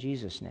this in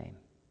Jesus' name.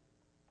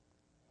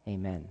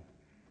 Amen.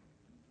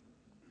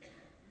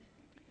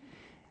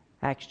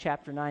 Acts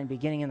chapter 9,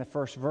 beginning in the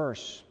first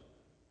verse.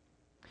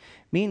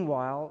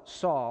 Meanwhile,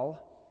 Saul,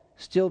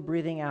 still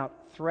breathing out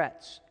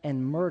threats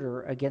and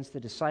murder against the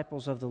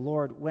disciples of the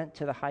Lord, went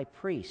to the high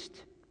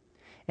priest.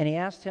 And he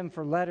asked him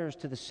for letters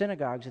to the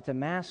synagogues at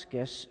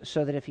Damascus,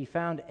 so that if he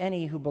found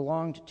any who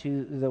belonged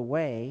to the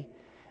way,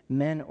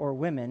 men or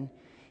women,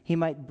 he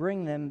might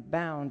bring them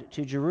bound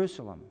to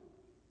Jerusalem.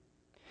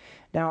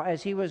 Now,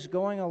 as he was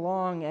going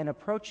along and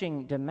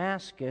approaching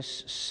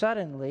Damascus,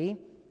 suddenly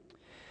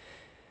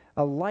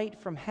a light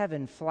from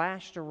heaven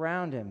flashed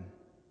around him.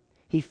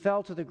 He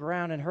fell to the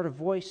ground and heard a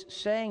voice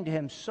saying to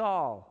him,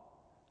 "Saul,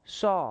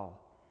 Saul,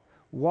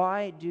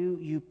 why do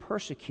you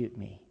persecute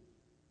me?"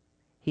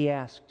 He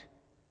asked,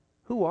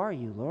 "Who are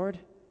you, Lord?"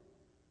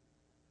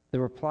 The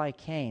reply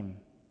came,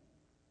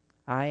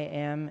 "I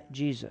am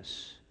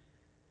Jesus,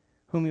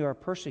 whom you are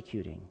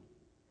persecuting.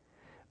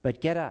 But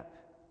get up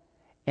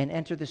and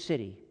enter the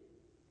city,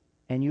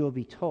 and you will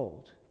be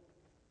told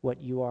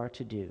what you are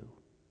to do."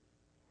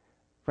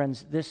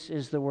 Friends, this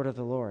is the word of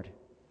the Lord.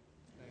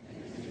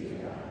 Thanks be to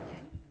God.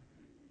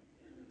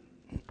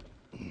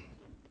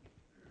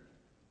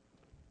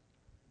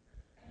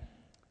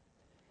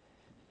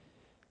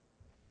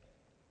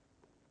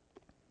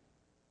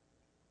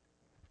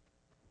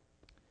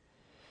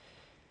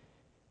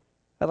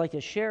 I'd like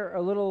to share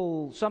a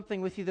little something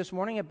with you this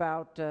morning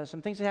about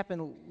some things that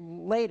happened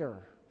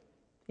later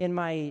in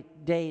my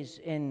days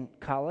in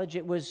college.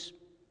 It was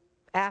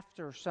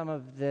after some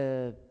of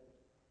the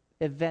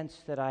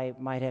events that I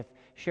might have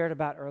shared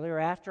about earlier,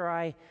 after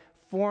I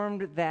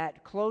formed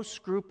that close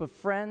group of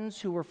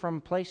friends who were from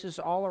places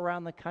all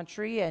around the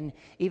country and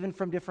even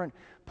from different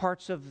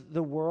parts of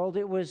the world.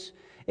 It was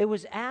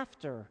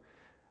after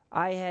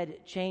I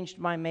had changed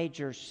my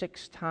major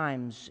 6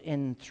 times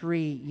in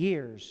 3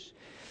 years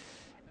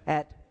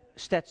at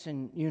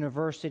Stetson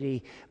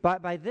University.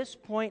 But by this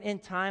point in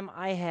time,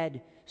 I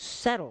had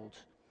settled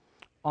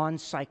on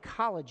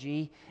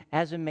psychology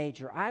as a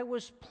major. I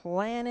was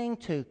planning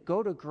to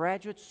go to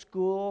graduate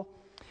school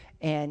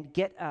and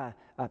get a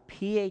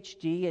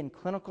PhD in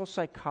clinical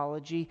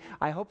psychology.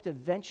 I hoped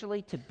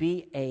eventually to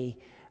be a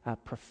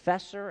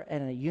professor at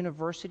a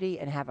university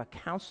and have a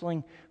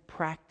counseling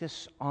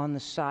practice on the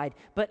side.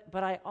 But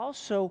I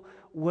also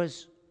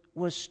was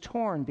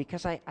torn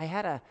because I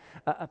had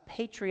a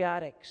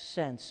patriotic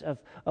sense of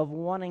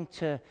wanting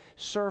to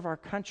serve our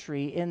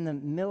country in the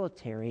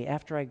military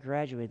after I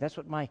graduated. That's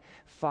what my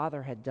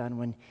father had done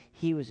when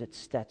he was at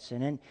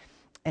Stetson.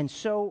 And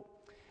so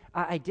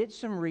I did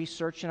some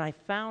research, and I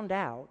found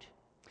out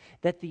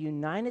that the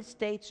United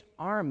States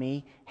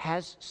Army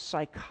has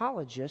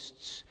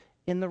psychologists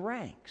in the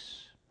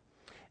ranks.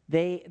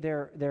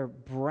 Their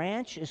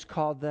branch is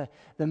called the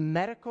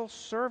Medical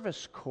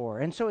Service Corps.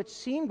 And so it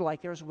seemed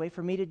like there was a way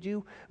for me to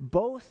do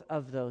both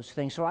of those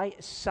things. So I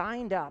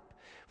signed up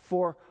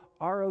for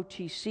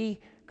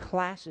ROTC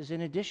classes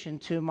in addition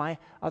to my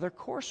other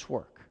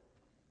coursework.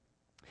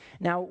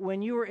 Now,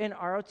 when you were in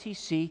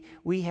ROTC,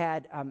 we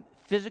had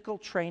physical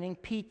training,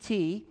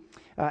 PT,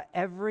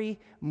 every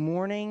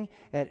morning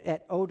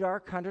at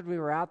O'Dark 100. We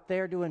were out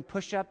there doing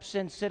push-ups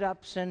and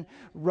sit-ups and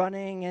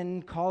running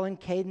and calling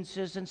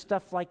cadences and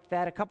stuff like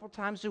that. A couple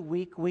times a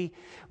week, we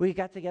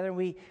got together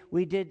and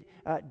we did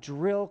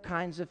drill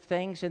kinds of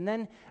things. And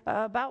then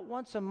about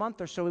once a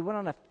month or so, we went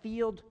on a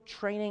field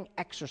training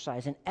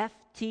exercise, an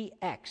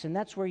FTX. And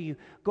that's where you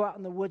go out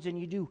in the woods and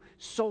you do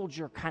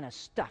soldier kind of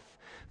stuff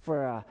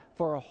for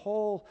a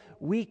whole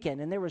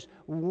weekend. And there was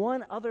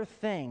one other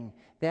thing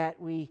that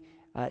we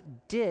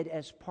did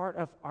as part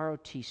of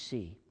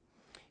ROTC.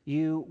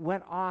 You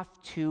went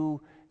off to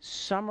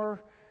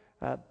summer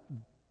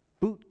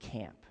boot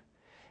camp,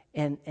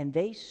 and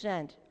they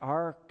sent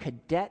our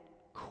cadet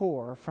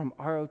corps from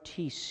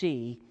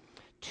ROTC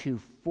to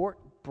Fort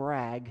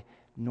Bragg,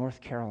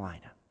 North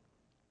Carolina.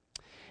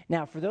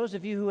 Now, for those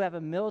of you who have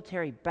a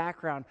military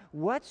background,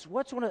 what's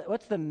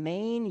the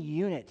main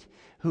unit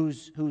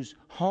whose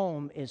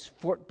home is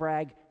Fort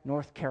Bragg,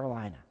 North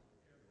Carolina?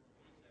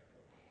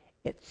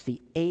 It's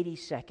the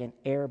 82nd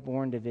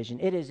Airborne Division.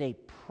 It is a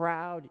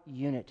proud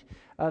unit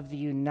of the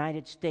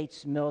United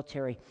States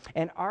military.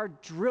 And our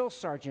drill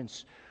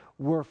sergeants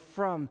were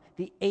from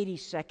the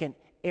 82nd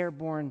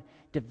Airborne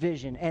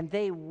Division. And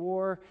they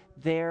wore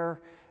their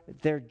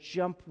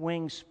jump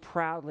wings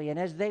proudly. And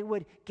as they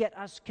would get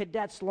us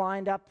cadets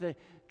lined up, the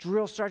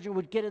drill sergeant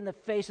would get in the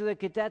face of the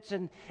cadets.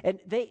 And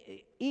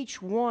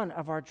each one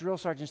of our drill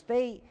sergeants,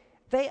 they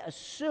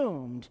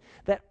assumed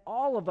that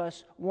all of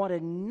us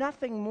wanted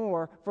nothing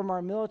more from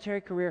our military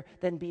career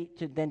than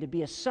to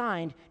be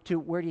assigned to,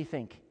 where do you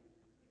think?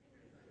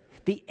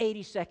 The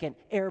 82nd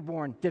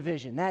Airborne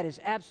Division. That is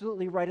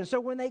absolutely right. And so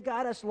when they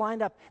got us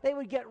lined up, they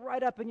would get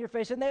right up in your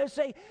face and they would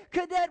say,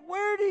 "Cadet,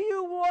 where do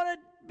you want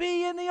to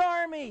be in the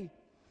Army?"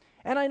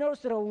 And I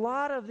noticed that a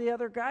lot of the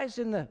other guys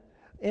in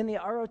in the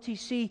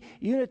ROTC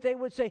unit, they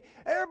would say,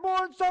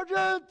 "Airborne,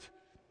 Sergeant!"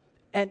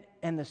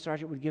 And the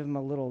sergeant would give him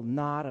a little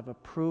nod of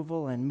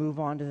approval and move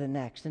on to the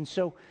next. And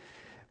so,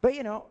 but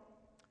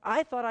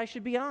I thought I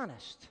should be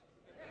honest.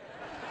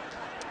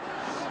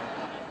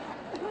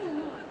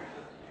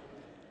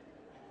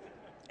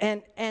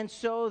 And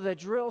so the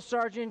drill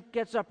sergeant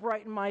gets up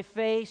right in my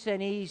face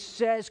and he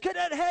says,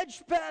 "Cadet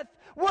Hedgepeth,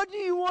 what do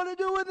you want to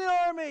do in the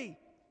Army?"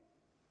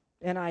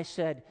 And I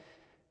said,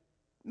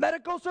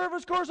 "Medical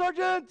Service Corps,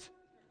 Sergeant."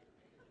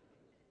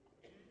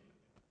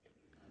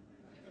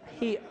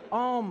 He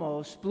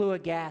almost blew a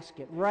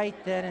gasket right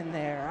then and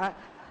there.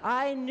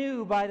 I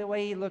knew by the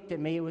way he looked at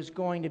me it was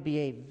going to be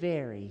a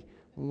very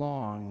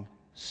long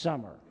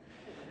summer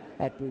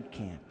at boot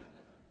camp.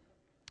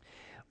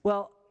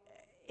 Well,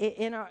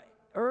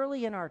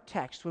 early in our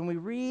text, when we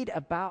read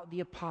about the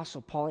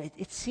Apostle Paul,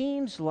 it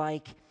seems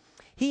like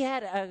he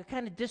had a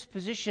kind of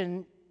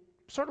disposition,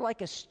 sort of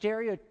like a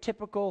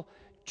stereotypical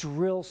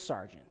drill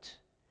sergeant.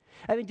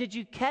 I mean, did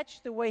you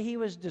catch the way he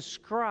was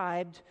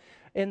described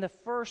in the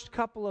first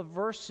couple of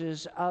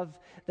verses of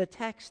the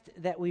text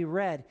that we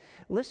read?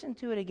 Listen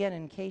to it again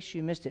in case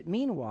you missed it.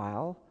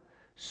 "Meanwhile,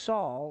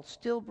 Saul,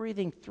 still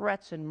breathing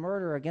threats and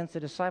murder against the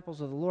disciples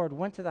of the Lord,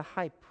 went to the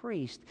high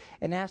priest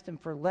and asked him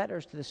for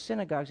letters to the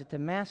synagogues at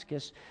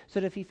Damascus,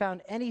 so that if he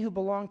found any who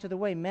belonged to the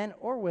way, men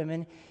or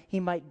women, he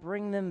might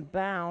bring them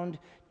bound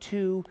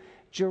to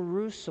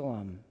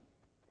Jerusalem."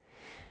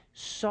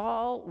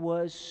 Saul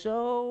was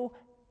so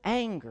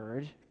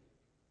angered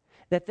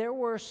that there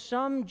were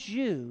some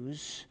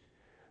Jews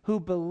who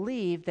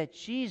believed that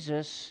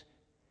Jesus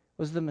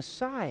was the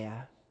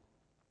Messiah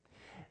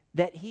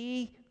that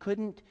he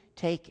couldn't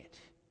take it.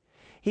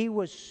 He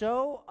was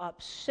so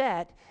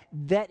upset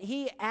that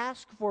he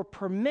asked for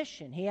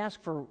permission. He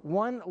asked for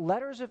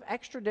letters of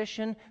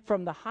extradition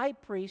from the high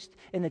priest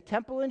in the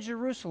temple in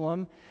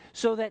Jerusalem,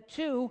 so that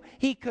two,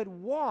 he could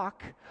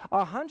walk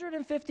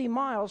 150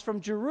 miles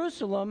from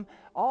Jerusalem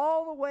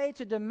all the way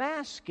to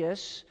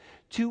Damascus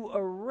to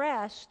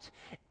arrest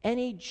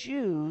any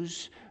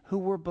Jews who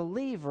were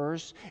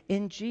believers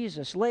in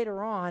Jesus.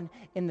 Later on,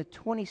 in the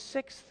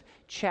 26th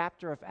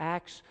chapter of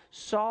Acts,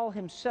 Saul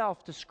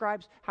himself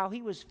describes how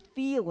he was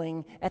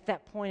feeling at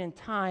that point in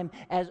time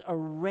as a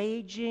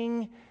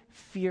raging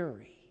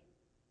fury.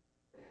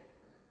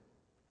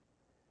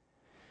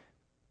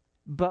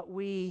 But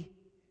we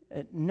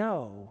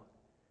know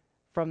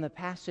from the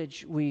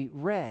passage we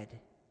read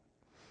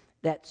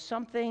that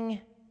something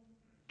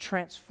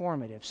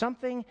transformative,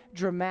 something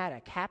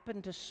dramatic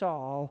happened to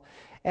Saul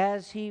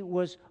as he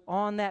was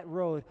on that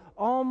road,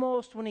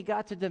 almost when he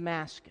got to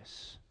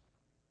Damascus.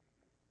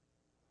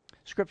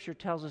 Scripture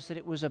tells us that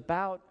it was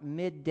about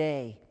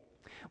midday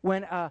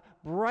when a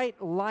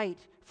bright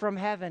light from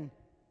heaven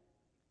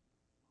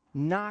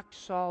knocked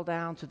Saul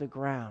down to the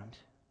ground.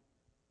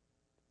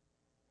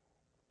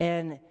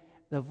 And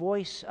the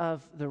voice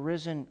of the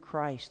risen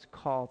Christ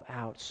called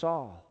out,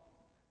 "Saul,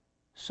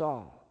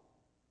 Saul,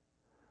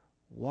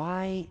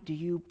 why do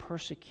you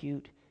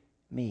persecute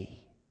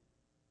me?"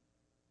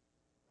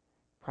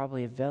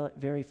 Probably a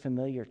very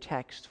familiar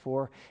text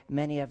for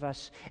many of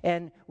us.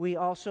 And we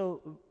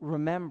also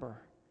remember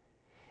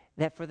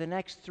that for the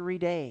next 3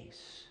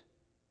 days,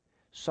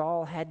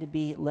 Saul had to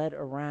be led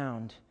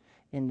around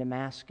in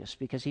Damascus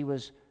because he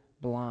was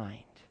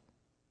blind.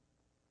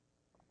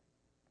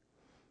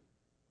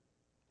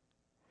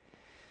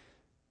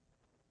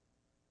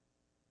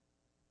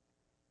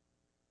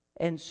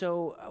 And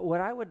so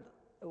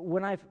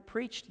when I've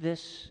preached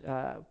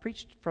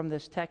from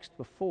this text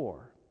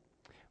before,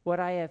 what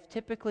I have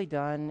typically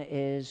done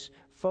is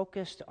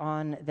focused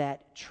on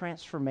that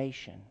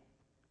transformation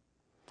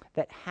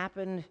that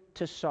happened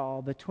to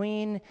Saul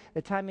between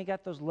the time he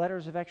got those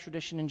letters of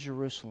extradition in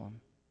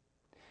Jerusalem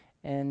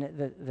and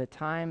the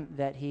time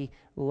that he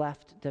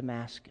left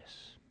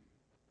Damascus.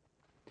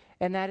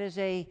 And that is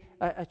a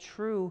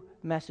true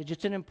message.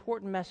 It's an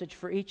important message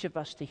for each of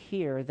us to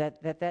hear,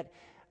 that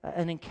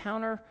an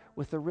encounter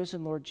with the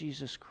risen Lord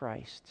Jesus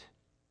Christ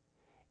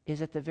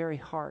is at the very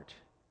heart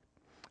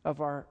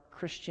of our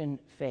Christian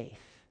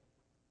faith.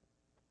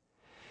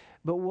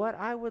 But what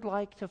I would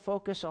like to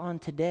focus on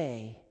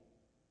today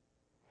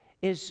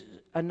is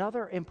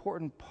another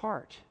important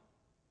part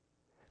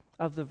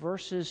of the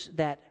verses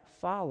that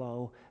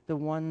follow the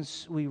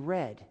ones we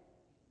read.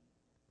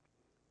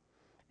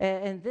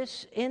 And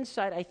this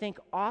insight, I think,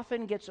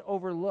 often gets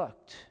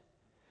overlooked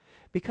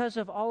because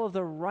of all of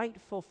the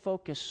rightful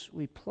focus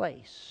we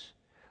place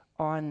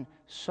on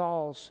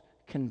Saul's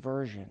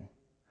conversion,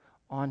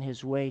 on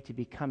his way to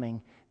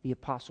becoming the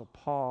Apostle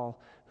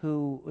Paul,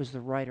 who was the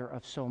writer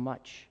of so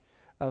much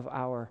of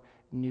our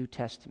New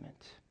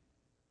Testament.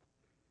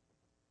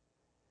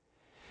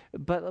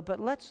 But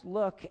let's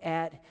look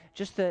at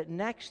just the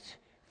next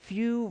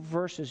few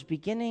verses,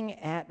 beginning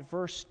at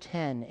verse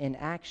 10 in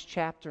Acts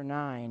chapter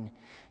 9,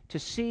 to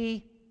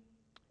see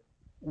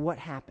what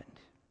happened.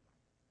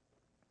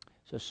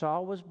 So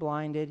Saul was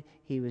blinded.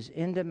 He was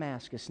in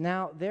Damascus.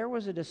 Now, there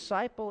was a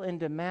disciple in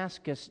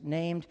Damascus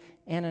named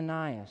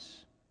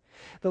Ananias.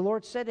 The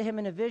Lord said to him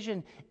in a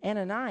vision,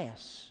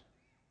 "Ananias."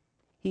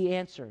 He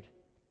answered,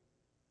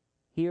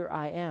 "Here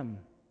I am,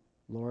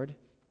 Lord."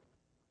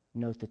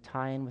 Note the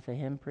tie-in with the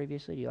hymn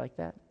previously. Do you like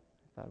that?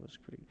 I thought it was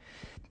pretty.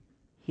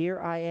 "Here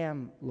I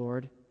am,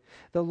 Lord."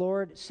 The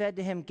Lord said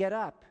to him, "Get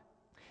up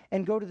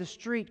and go to the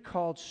street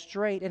called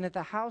Straight, and at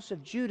the house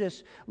of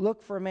Judas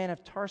look for a man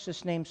of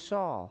Tarsus named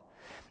Saul.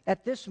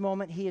 At this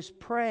moment he is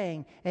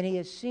praying, and he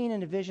has seen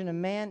in a vision a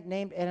man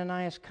named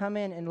Ananias come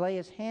in and lay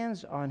his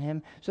hands on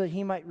him so that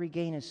he might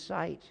regain his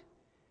sight."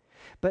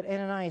 But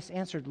Ananias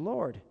answered,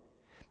 "Lord,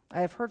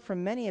 I have heard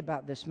from many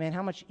about this man,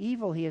 how much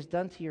evil he has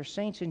done to your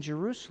saints in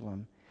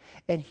Jerusalem.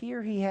 And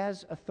here he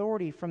has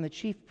authority from the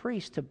chief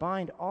priest to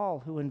bind all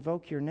who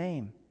invoke your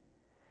name."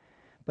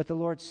 But the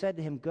Lord said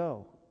to him,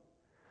 "Go,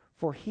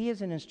 for he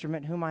is an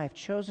instrument whom I have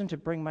chosen to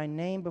bring my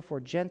name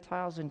before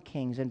Gentiles and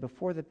kings and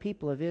before the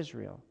people of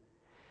Israel.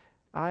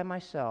 I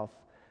myself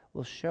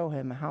will show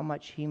him how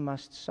much he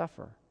must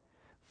suffer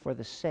for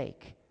the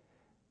sake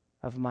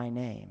of my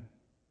name."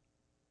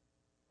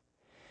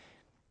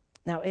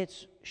 Now,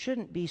 it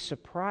shouldn't be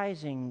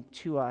surprising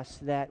to us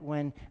that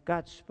when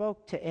God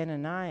spoke to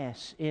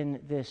Ananias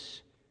in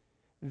this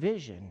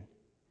vision,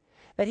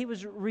 that he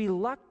was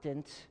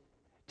reluctant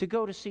to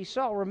go to see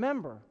Saul.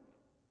 Remember,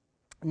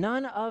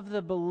 none of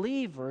the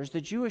believers,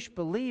 the Jewish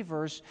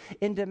believers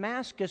in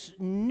Damascus,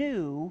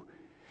 knew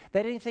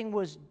that anything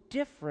was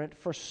different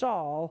for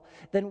Saul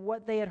than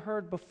what they had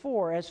heard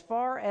before. As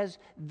far as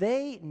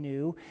they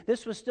knew,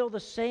 this was still the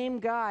same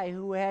guy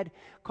who had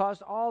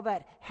caused all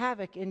that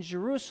havoc in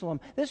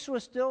Jerusalem. This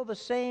was still the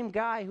same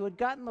guy who had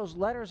gotten those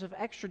letters of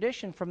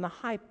extradition from the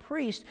high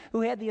priest, who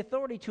had the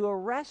authority to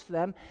arrest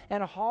them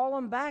and haul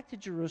them back to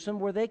Jerusalem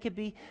where they could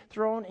be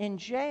thrown in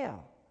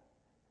jail.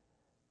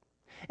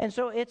 And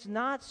so it's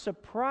not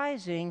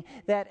surprising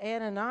that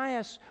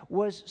Ananias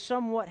was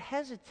somewhat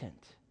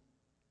hesitant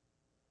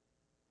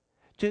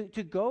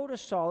to go to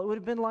Saul. It would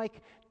have been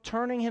like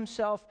turning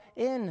himself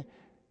in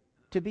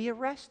to be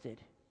arrested.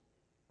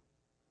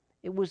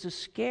 It was a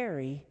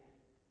scary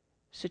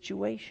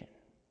situation.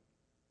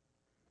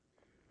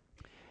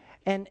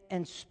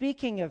 And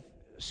speaking of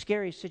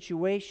scary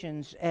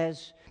situations,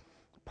 as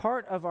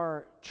part of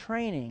our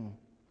training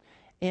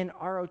in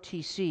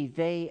ROTC,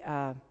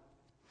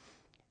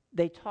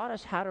 they taught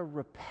us how to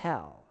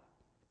rappel.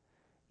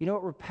 You know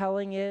what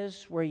rappelling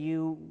is? Where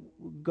you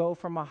go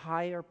from a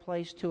higher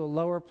place to a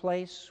lower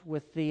place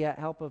with the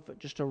help of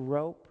just a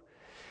rope.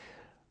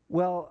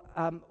 Well,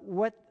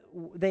 what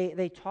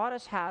they taught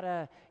us how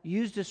to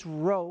use this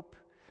rope,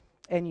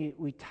 and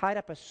we tied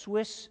up a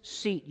Swiss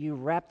seat. You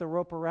wrap the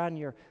rope around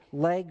your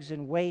legs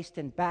and waist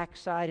and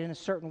backside in a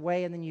certain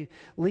way, and then you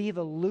leave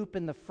a loop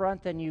in the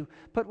front, and you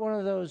put one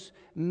of those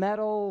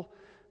metal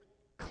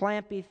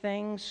clampy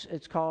things.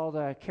 It's called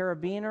a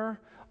carabiner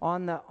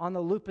on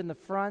the loop in the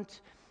front.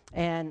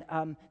 And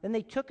then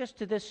they took us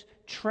to this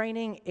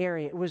training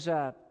area. It was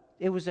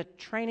a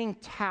training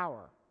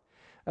tower,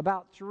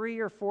 about 3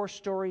 or 4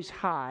 stories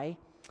high.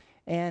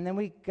 And then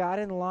we got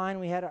in line.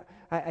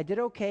 I did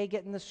okay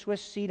getting the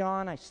Swiss seat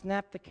on. I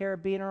snapped the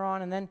carabiner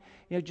on, and then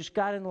just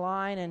got in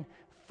line and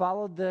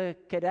followed the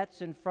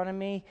cadets in front of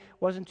me.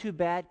 Wasn't too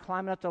bad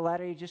climbing up the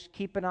ladder. You just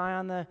keep an eye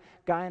on the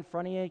guy in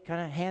front of you,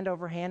 kind of hand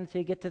over hand until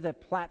you get to the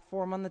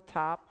platform on the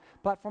top.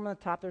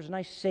 There's a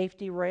nice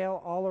safety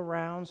rail all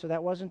around, so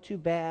that wasn't too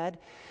bad.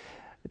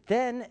 But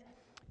then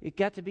it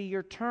got to be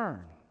your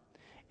turn.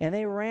 And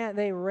they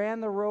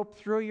ran the rope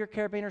through your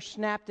carabiner,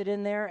 snapped it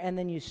in there, and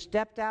then you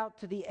stepped out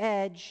to the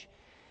edge.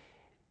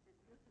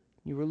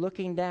 You were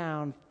looking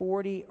down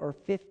 40 or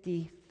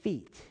 50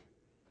 feet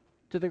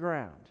to the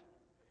ground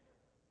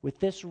with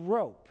this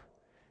rope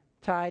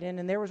tied in.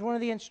 And there was one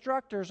of the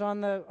instructors on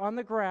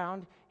the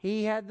ground.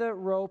 He had the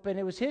rope, and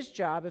it was his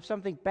job, if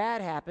something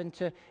bad happened,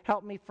 to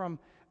help me from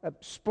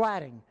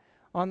splatting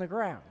on the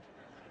ground.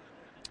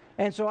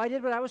 And so I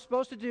did what I was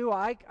supposed to do.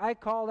 I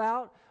called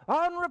out,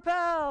 "On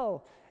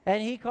rappel!"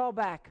 And he called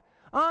back,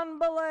 "On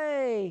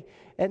belay!"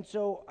 And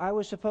so I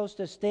was supposed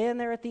to stand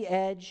there at the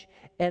edge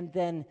and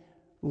then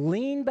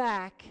lean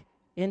back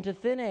into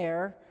thin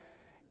air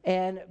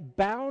and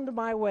bound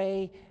my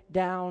way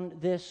down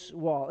this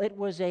wall. It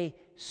was a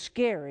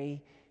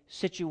scary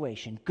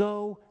situation.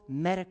 Go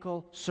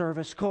Medical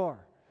Service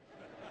Corps.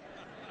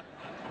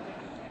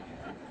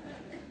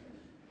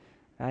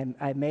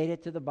 I made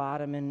it to the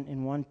bottom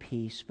in one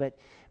piece, but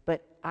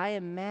I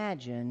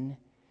imagine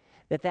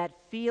that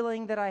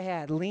feeling that I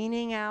had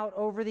leaning out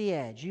over the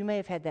edge, you may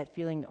have had that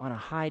feeling on a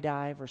high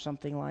dive or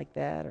something like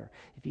that, or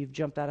if you've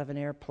jumped out of an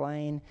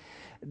airplane.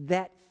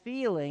 That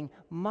feeling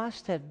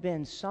must have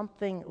been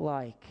something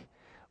like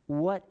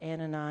what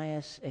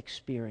Ananias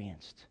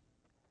experienced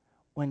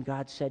when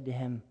God said to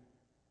him,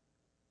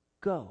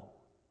 "Go."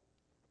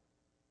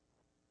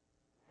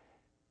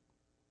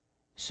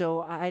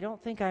 So I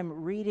don't think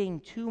I'm reading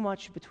too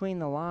much between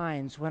the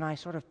lines when I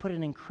sort of put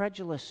an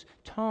incredulous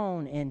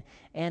tone in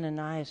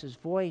Ananias'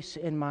 voice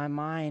in my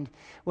mind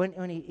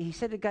when he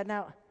said to God,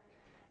 now,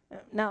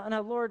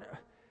 Lord,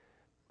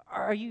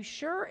 are you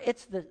sure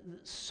it's the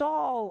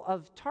Saul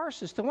of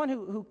Tarsus, the one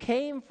who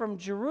came from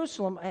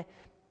Jerusalem?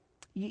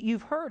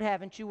 You've heard,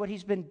 haven't you, what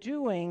he's been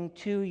doing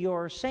to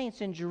your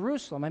saints in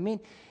Jerusalem? I mean,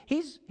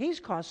 he's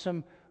caused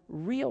some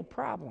real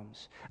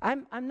problems.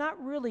 I'm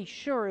not really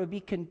sure it would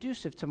be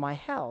conducive to my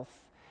health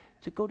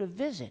to go to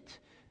visit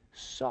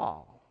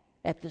Saul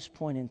at this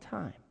point in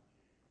time.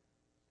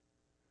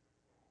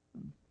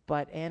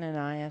 But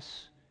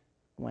Ananias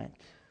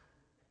went.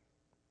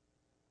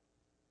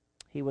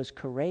 He was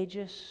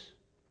courageous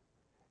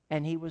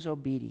and he was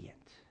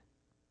obedient.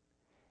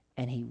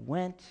 And he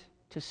went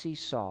to see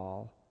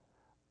Saul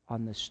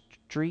on the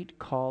street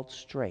called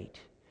Straight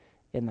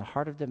in the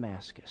heart of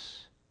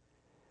Damascus,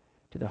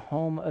 to the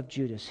home of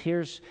Judas.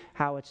 Here's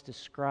how it's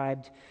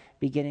described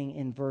beginning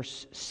in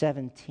verse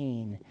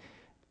 17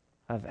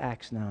 of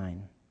Acts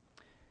 9.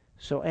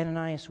 So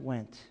Ananias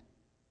went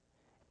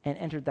and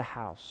entered the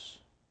house.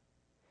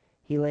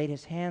 He laid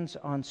his hands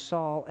on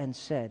Saul and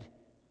said,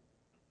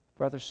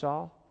 Brother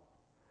Saul,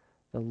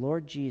 the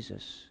Lord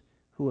Jesus,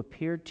 who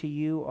appeared to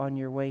you on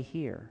your way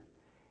here,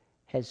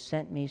 has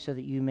sent me so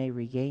that you may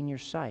regain your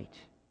sight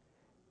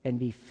and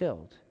be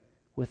filled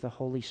with the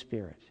Holy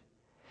Spirit.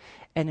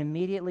 And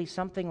immediately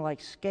something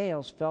like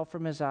scales fell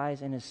from his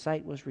eyes and his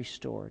sight was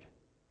restored.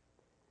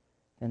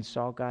 Then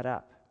Saul got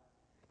up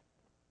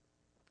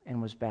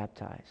and was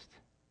baptized.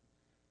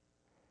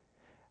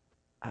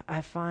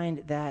 I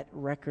find that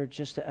record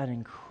just an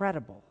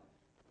incredible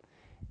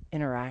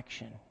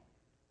interaction.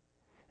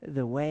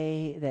 The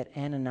way that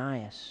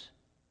Ananias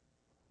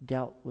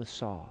dealt with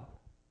Saul.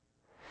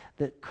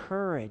 The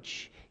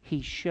courage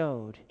he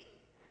showed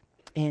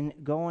in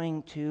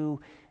going to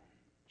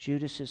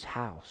Judas's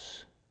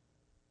house,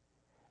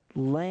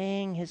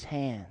 laying his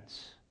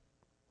hands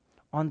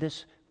on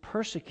this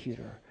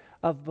persecutor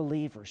of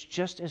believers,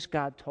 just as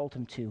God told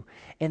him to.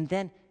 And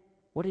then,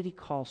 what did he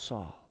call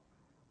Saul?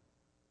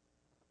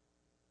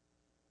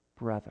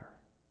 Brother.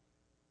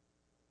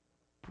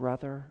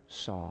 Brother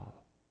Saul.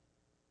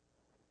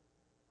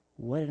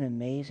 What an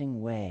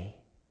amazing way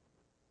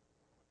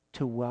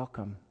to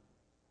welcome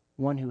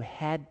one who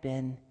had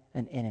been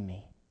an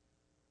enemy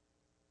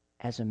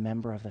as a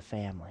member of the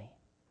family.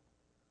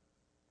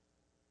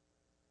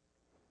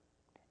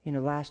 You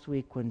know, last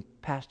week when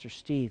Pastor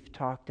Steve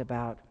talked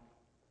about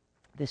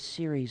this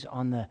series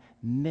on the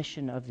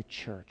mission of the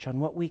church, on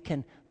what we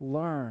can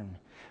learn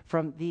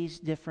from these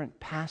different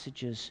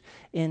passages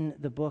in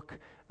the book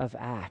of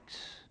Acts.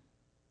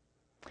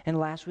 And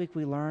last week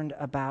we learned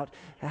about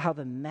how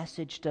the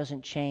message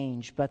doesn't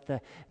change, but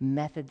the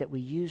method that we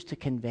use to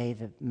convey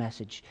the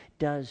message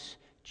does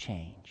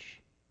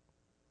change.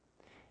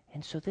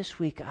 And so this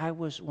week I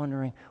was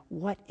wondering,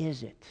 what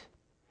is it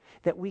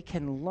that we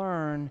can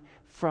learn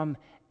from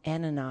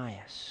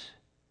Ananias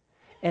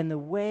and the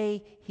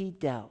way he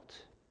dealt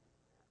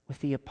with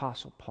the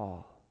Apostle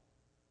Paul?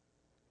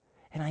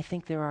 And I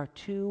think there are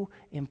two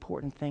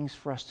important things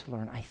for us to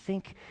learn. I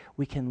think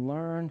we can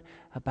learn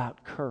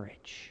about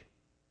courage.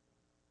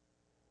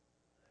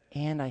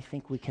 And I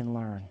think we can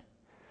learn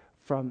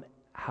from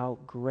how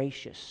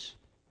gracious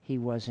he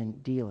was in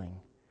dealing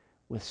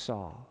with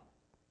Saul.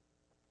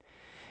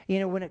 You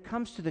know, when it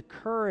comes to the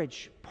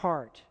courage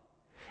part,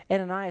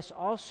 Ananias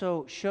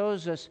also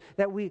shows us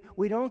that we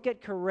don't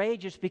get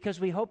courageous because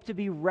we hope to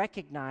be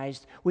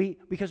recognized,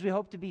 because we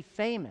hope to be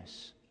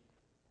famous.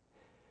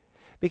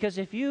 Because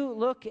if you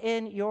look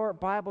in your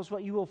Bibles,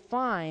 what you will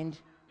find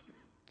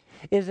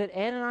is that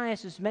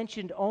Ananias is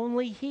mentioned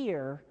only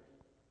here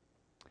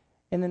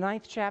in the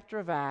 9th chapter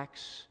of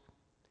Acts,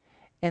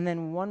 and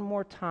then one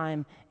more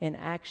time in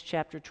Acts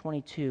chapter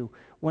 22,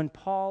 when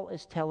Paul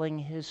is telling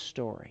his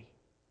story.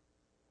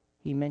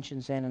 He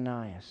mentions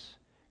Ananias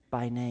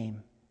by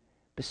name.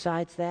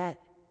 Besides that,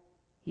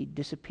 he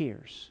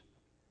disappears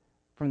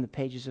from the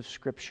pages of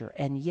Scripture.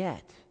 And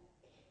yet,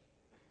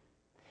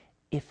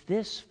 if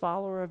this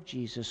follower of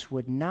Jesus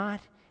would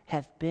not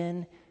have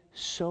been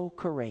so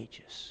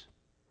courageous,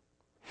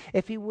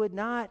 if he would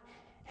not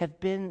have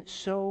been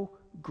so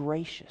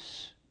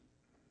gracious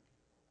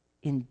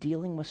in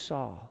dealing with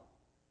Saul,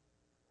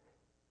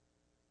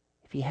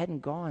 if he hadn't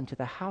gone to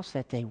the house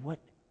that day, what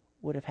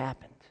would have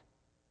happened?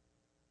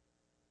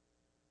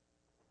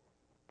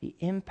 The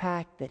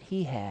impact that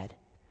he had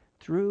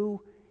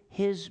through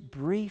his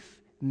brief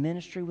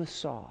ministry with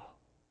Saul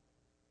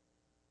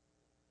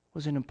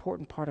was an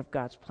important part of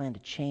God's plan to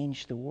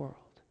change the world.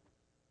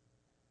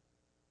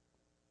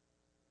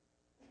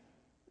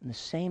 And the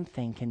same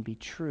thing can be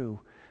true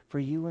for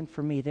you and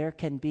for me. There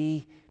can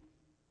be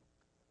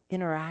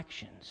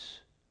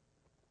interactions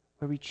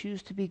where we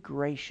choose to be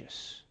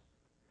gracious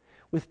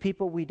with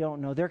people we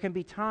don't know. There can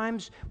be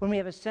times when we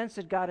have a sense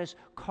that God is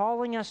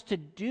calling us to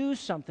do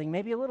something,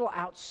 maybe a little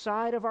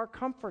outside of our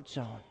comfort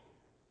zone.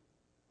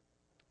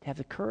 To have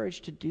the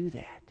courage to do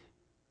that.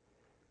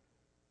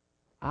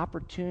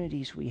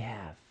 Opportunities we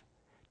have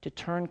to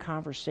turn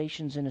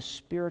conversations in a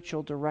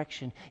spiritual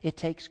direction. It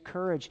takes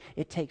courage,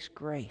 it takes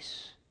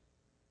grace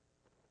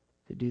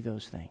to do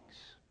those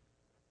things.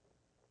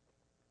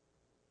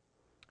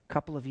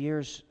 couple of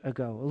years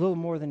ago, a little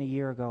more than a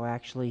year ago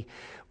actually,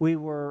 we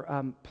were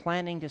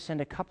planning to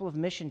send a couple of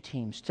mission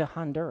teams to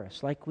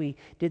Honduras like we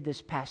did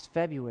this past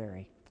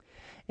February.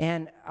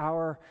 And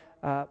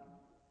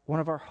one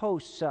of our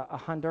hosts,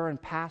 a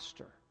Honduran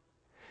pastor,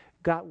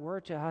 got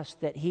word to us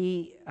that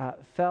he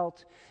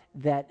felt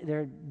that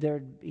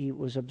he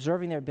was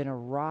observing there had been a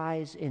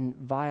rise in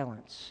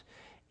violence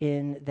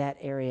in that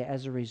area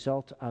as a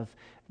result of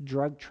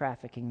drug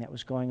trafficking that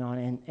was going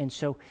on. And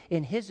so,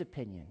 in his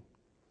opinion,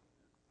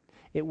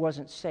 it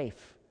wasn't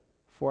safe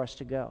for us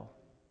to go.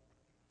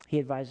 He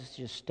advised us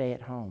to just stay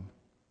at home.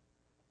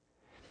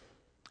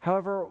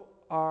 However,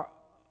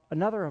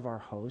 another of our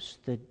hosts,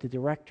 the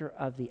director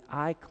of the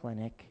eye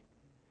clinic,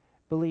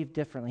 believed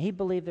differently. He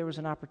believed there was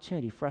an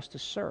opportunity for us to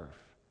serve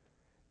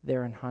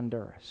there in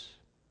Honduras.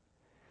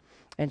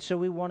 And so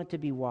we wanted to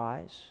be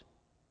wise,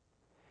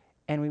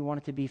 and we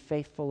wanted to be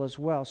faithful as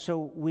well.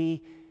 So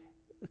we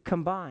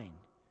combined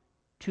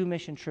 2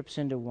 mission trips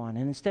into one.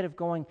 And instead of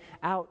going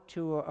out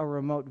to a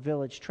remote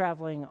village,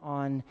 traveling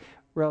on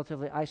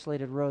relatively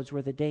isolated roads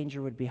where the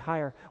danger would be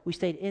higher, we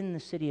stayed in the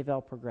city of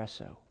El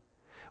Progreso.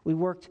 We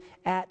worked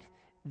at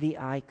the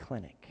eye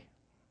clinic.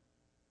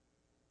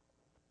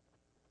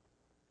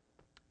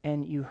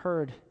 And you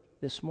heard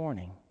this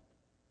morning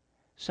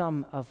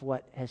some of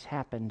what has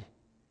happened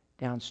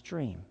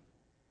downstream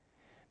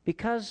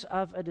because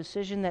of a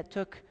decision that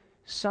took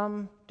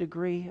some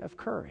degree of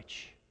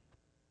courage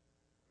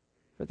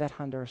for that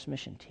Honduras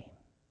mission team.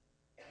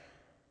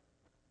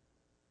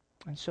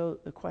 And so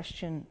the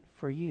question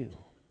for you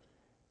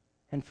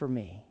and for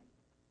me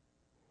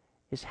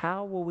is,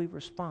 how will we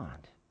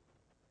respond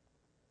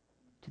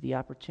to the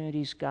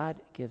opportunities God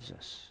gives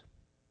us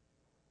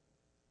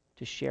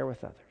to share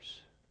with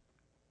others?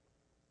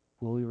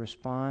 Will we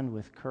respond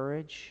with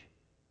courage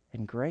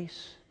and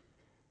grace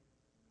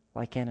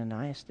like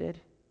Ananias did?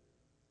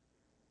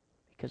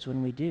 Because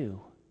when we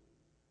do,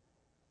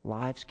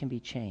 lives can be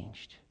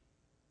changed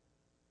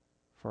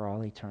for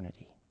all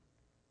eternity.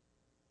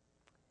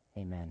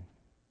 Amen.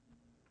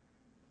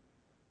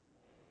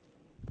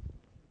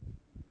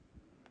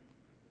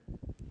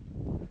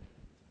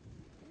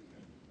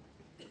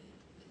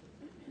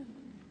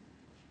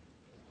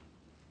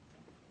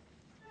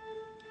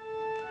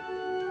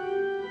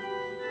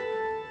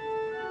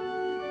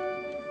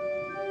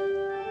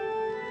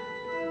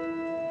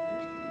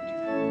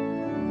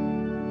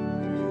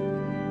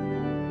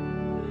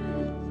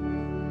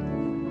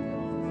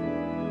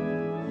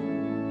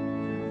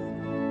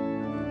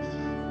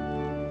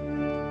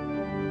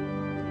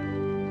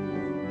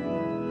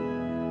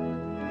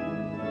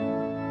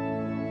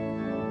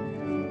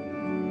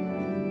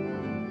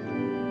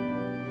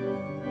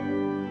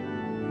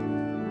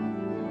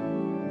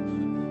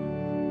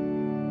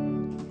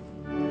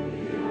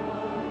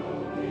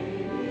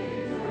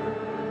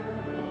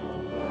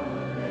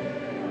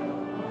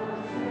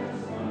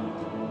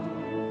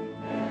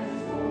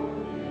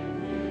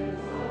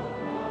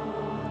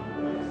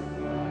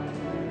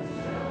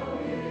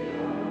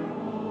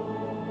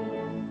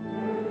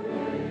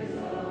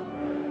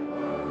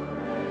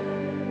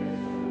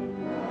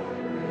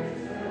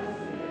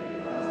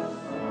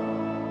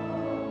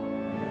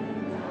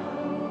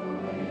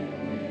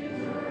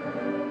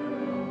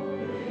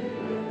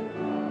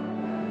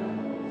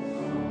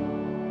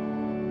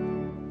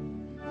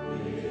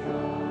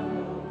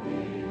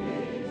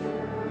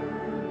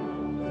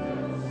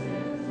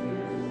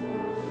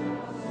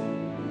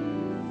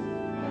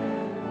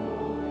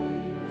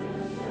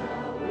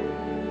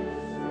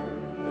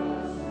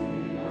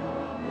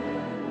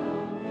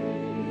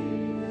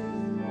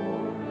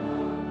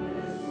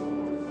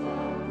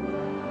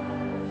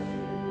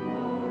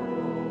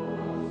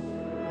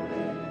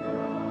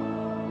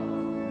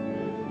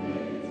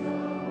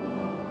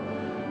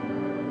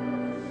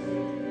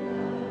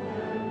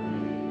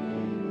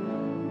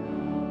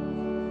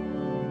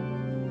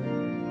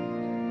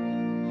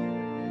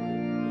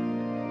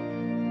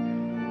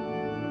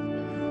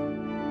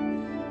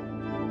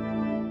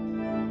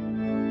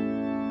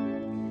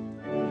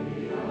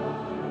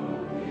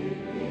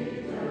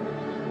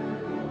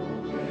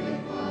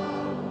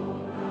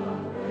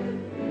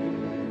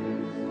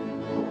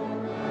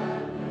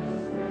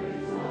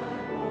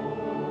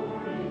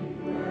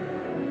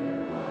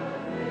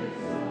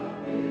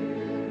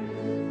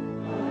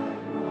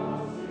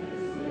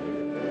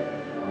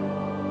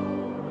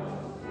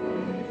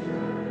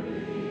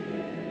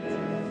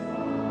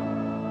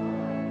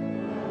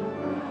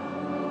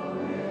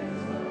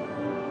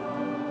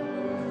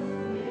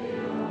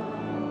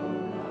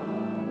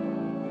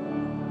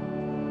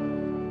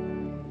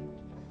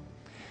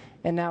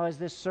 And now as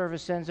this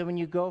service ends, and when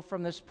you go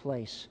from this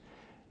place,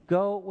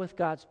 go with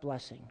God's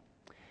blessing.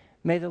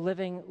 May the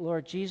living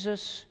Lord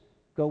Jesus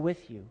go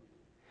with you.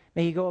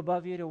 May he go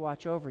above you to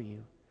watch over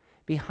you,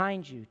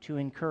 behind you to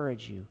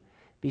encourage you,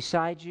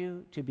 beside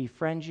you to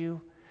befriend you,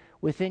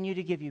 within you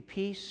to give you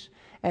peace,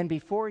 and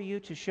before you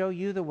to show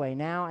you the way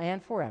now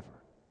and forever.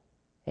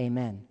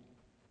 Amen.